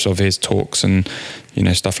transcripts of his talks and,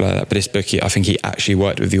 stuff like that. But this book, I think he actually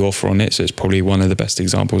worked with the author on it. So it's probably one of the best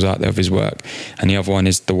examples out there of his work. And the other one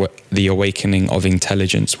is The Awakening of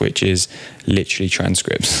Intelligence, which is literally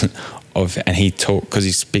transcripts and he because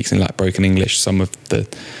he speaks in like broken English. Some of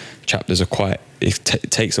the chapters are it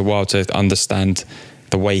takes a while to understand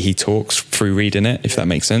the way he talks through reading it, if that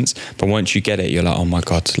makes sense. But once you get it, you're like, oh my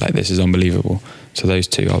God, like this is unbelievable. So those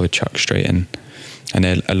 2 I would chuck straight in. And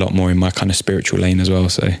they're a lot more in my kind of spiritual lane as well.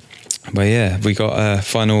 So, but yeah, we got a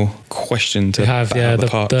final question to have. Yeah,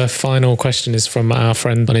 the final question is from our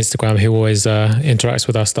friend on Instagram who always interacts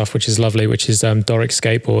with our stuff, which is lovely, which is Doric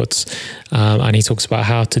Skateboards. And he talks about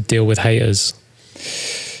how to deal with haters.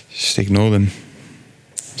 Just ignore them.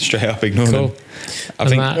 Straight up ignore them. I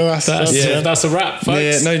think that's a wrap, folks.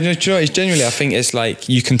 Yeah, no, do you know what? It's genuinely, I think it's like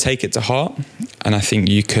you can take it to heart, and I think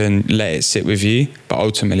you can let it sit with you, but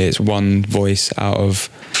ultimately it's one voice out of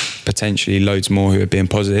potentially loads more who are being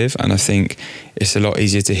positive, and I think it's a lot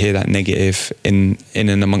easier to hear that negative in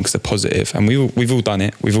and amongst the positive. And we've all done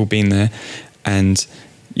it, we've all been there, and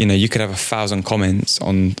you could have 1,000 comments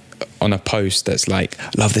on a post that's like,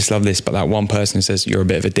 love this, but that one person says you're a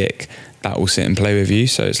bit of a dick, that will sit and play with you.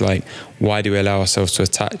 So it's like, why do we allow ourselves to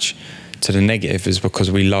attach to the negative? Is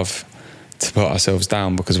because we love to put ourselves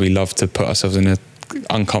down, because we love to put ourselves in an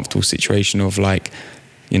uncomfortable situation of like,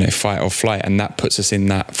 fight or flight, and that puts us in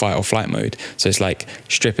that fight or flight mode. So it's like,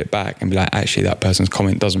 strip it back and be like, actually that person's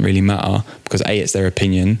comment doesn't really matter, because A, it's their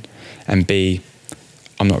opinion, and B,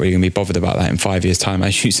 I'm not really going to be bothered about that in 5 years' time,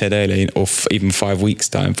 as you said earlier, or even 5 weeks'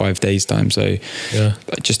 time, 5 days' time. So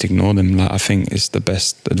just ignore them. Like, I think it's the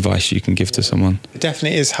best advice you can give to someone. It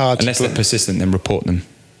definitely is hard. Unless they're persistent, then report them.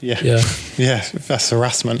 Yeah, that's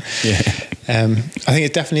harassment. Yeah. I think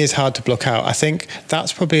it definitely is hard to block out. I think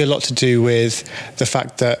that's probably a lot to do with the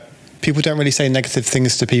fact that people don't really say negative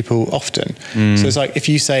things to people often. So it's like, if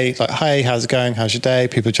you say like, hey, how's it going? How's your day?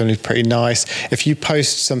 People are generally pretty nice. If you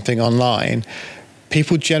post something online,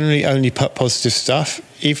 people generally only put positive stuff.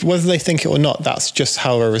 Whether they think it or not, that's just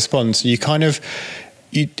how they respond. So you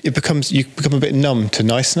become a bit numb to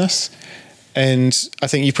niceness. And I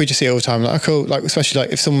think you probably just see it all the time. Like, cool. Like, especially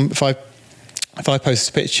like if I post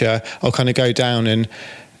a picture, I'll kind of go down and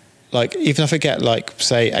like, even if I get like,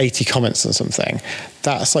 say 80 comments on something,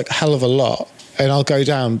 that's like a hell of a lot. And I'll go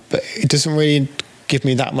down, but it doesn't really give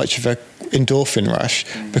me that much of a endorphin rush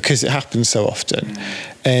because it happens so often.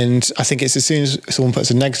 And I think it's as soon as someone puts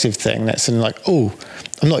a negative thing, that's something like, oh,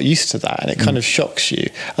 I'm not used to that, and it kind of shocks you.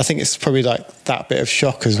 I think it's probably like that bit of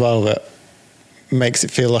shock as well that makes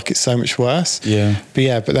it feel like it's so much worse.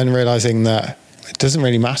 But then realizing that it doesn't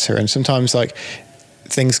really matter, and sometimes like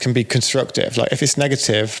things can be constructive. Like if it's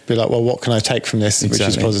negative, be like, well, what can I take from this which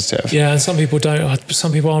is positive? Yeah, and some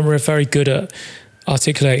people aren't very good at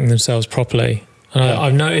articulating themselves properly. And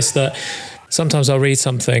I've noticed that sometimes I'll read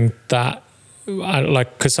something that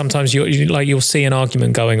because sometimes you'll see an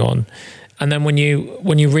argument going on, and then when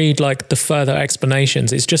you read like the further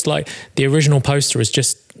explanations, it's just like the original poster is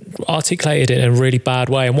just articulated it in a really bad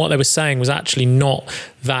way. And what they were saying was actually not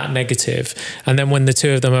that negative. And then when the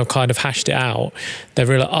two of them have kind of hashed it out, they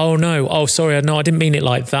realized, oh no, oh sorry, no, I didn't mean it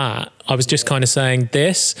like that. I was just kind of saying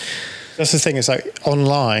this. That's the thing, it's like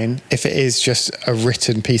online, if it is just a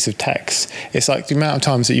written piece of text, it's like the amount of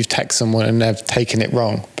times that you've texted someone and they've taken it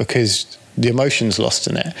wrong because the emotion's lost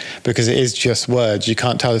in it, because it is just words. You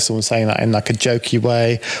can't tell if someone's saying that in like a jokey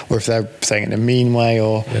way or if they're saying it in a mean way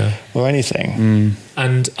or anything.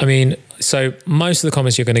 And I mean, so most of the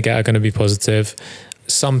comments you're going to get are going to be positive.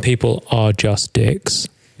 Some people are just dicks.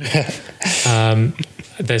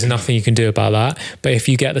 There's nothing you can do about that. But if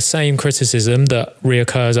you get the same criticism that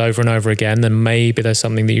reoccurs over and over again, then maybe there's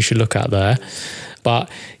something that you should look at there.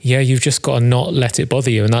 But yeah, you've just got to not let it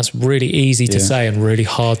bother you. And that's really easy to say and really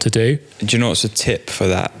hard to do. Do you know what's a tip for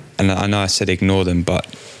that? And I know I said ignore them, but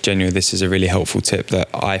genuinely, this is a really helpful tip that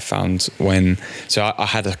I found when... So I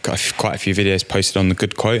had quite a few videos posted on The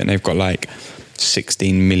Good Quote, and they've got like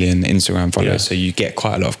 16 million Instagram followers, so you get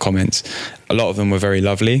quite a lot of comments. A lot of them were very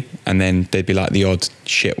lovely, and then there'd be like the odd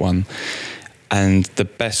shit one. And the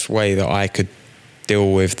best way that I could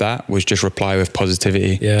deal with that was just reply with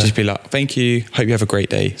positivity. Just be like, thank you, hope you have a great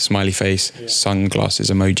day, smiley face, sunglasses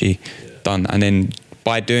emoji, done. And then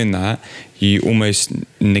by doing that, you almost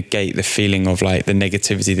negate the feeling of like the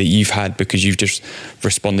negativity that you've had because you've just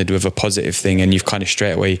responded with a positive thing, and you've kind of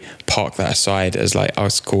straight away parked that aside as like, oh,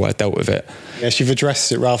 it's cool, I dealt with it. Yes, you've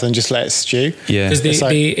addressed it rather than just let it stew. Yeah. Because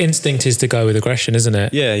the instinct is to go with aggression, isn't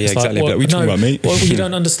it? Yeah, it's exactly. Like, well, but we talking about me. Well, you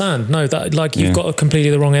don't understand. No, that like you've got completely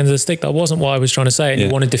the wrong end of the stick. That wasn't what I was trying to say. And you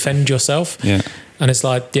want to defend yourself. Yeah. And it's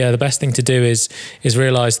like, the best thing to do is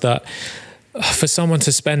realise that for someone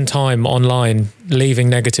to spend time online leaving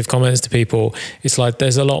negative comments to people, it's like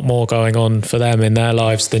there's a lot more going on for them in their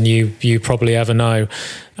lives than you probably ever know,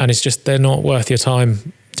 and it's just they're not worth your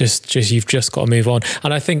time. Just you've just got to move on.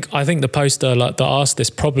 And I think the poster that asked this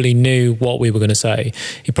probably knew what we were going to say.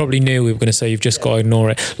 He probably knew we were going to say you've just got to ignore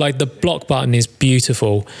it. Like the block button is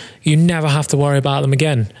beautiful. You never have to worry about them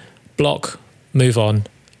again. Block, move on.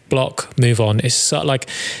 Block, move on. It's so like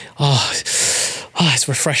it's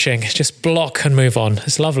refreshing. Just block and move on.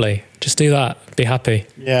 It's lovely. Just do that. Be happy.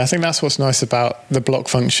 Yeah, I think that's what's nice about the block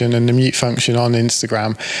function and the mute function on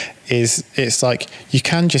Instagram is it's like you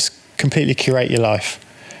can just completely curate your life.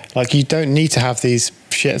 Like you don't need to have these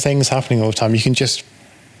shit things happening all the time. You can just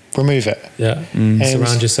remove it. Yeah.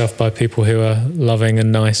 Surround yourself by people who are loving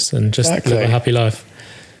and nice and just live a happy life.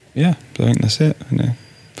 Yeah, I think that's it.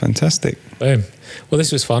 Fantastic. Boom. Well,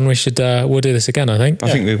 this was fun. We should we'll do this again, I think. I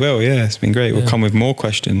think we will, it's been great. We'll come with more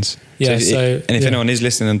questions. Yeah, if anyone is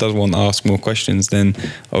listening and does want to ask more questions, then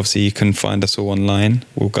obviously you can find us all online.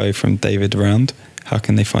 We'll go from David around. How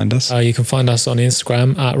can they find us? You can find us on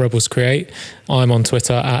Instagram at Rebels Create. I'm on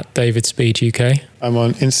Twitter at David Speed UK. I'm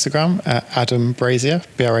on Instagram at Adam Brazier,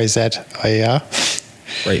 Brazier.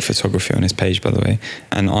 Great photography on his page, by the way.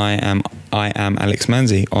 And I am Alex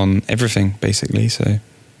Manzi on everything, basically. So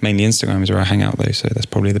mainly Instagram is where I hang out, though. So that's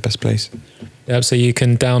probably the best place. Yeah, so you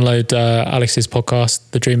can download Alex's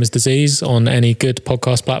podcast, The Dreamer's Disease, on any good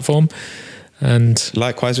podcast platform. And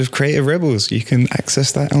likewise with Creative Rebels, you can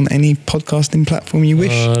access that on any podcasting platform you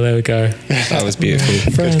wish. Oh, there we go. That was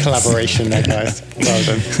beautiful. Good collaboration there, guys. Well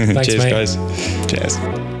done. Thanks, Cheers, mate. guys. Cheers.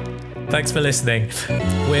 Thanks for listening.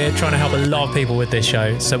 We're trying to help a lot of people with this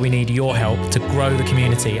show, so we need your help to grow the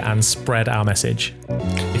community and spread our message.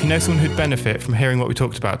 If you know someone who'd benefit from hearing what we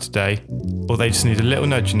talked about today, or they just need a little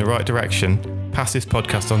nudge in the right direction, pass this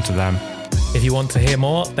podcast on to them. If you want to hear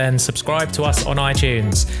more, then subscribe to us on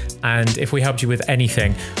iTunes. And if we helped you with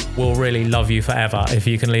anything, we'll really love you forever if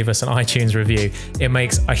you can leave us an iTunes review. It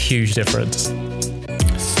makes a huge difference.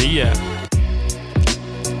 See ya.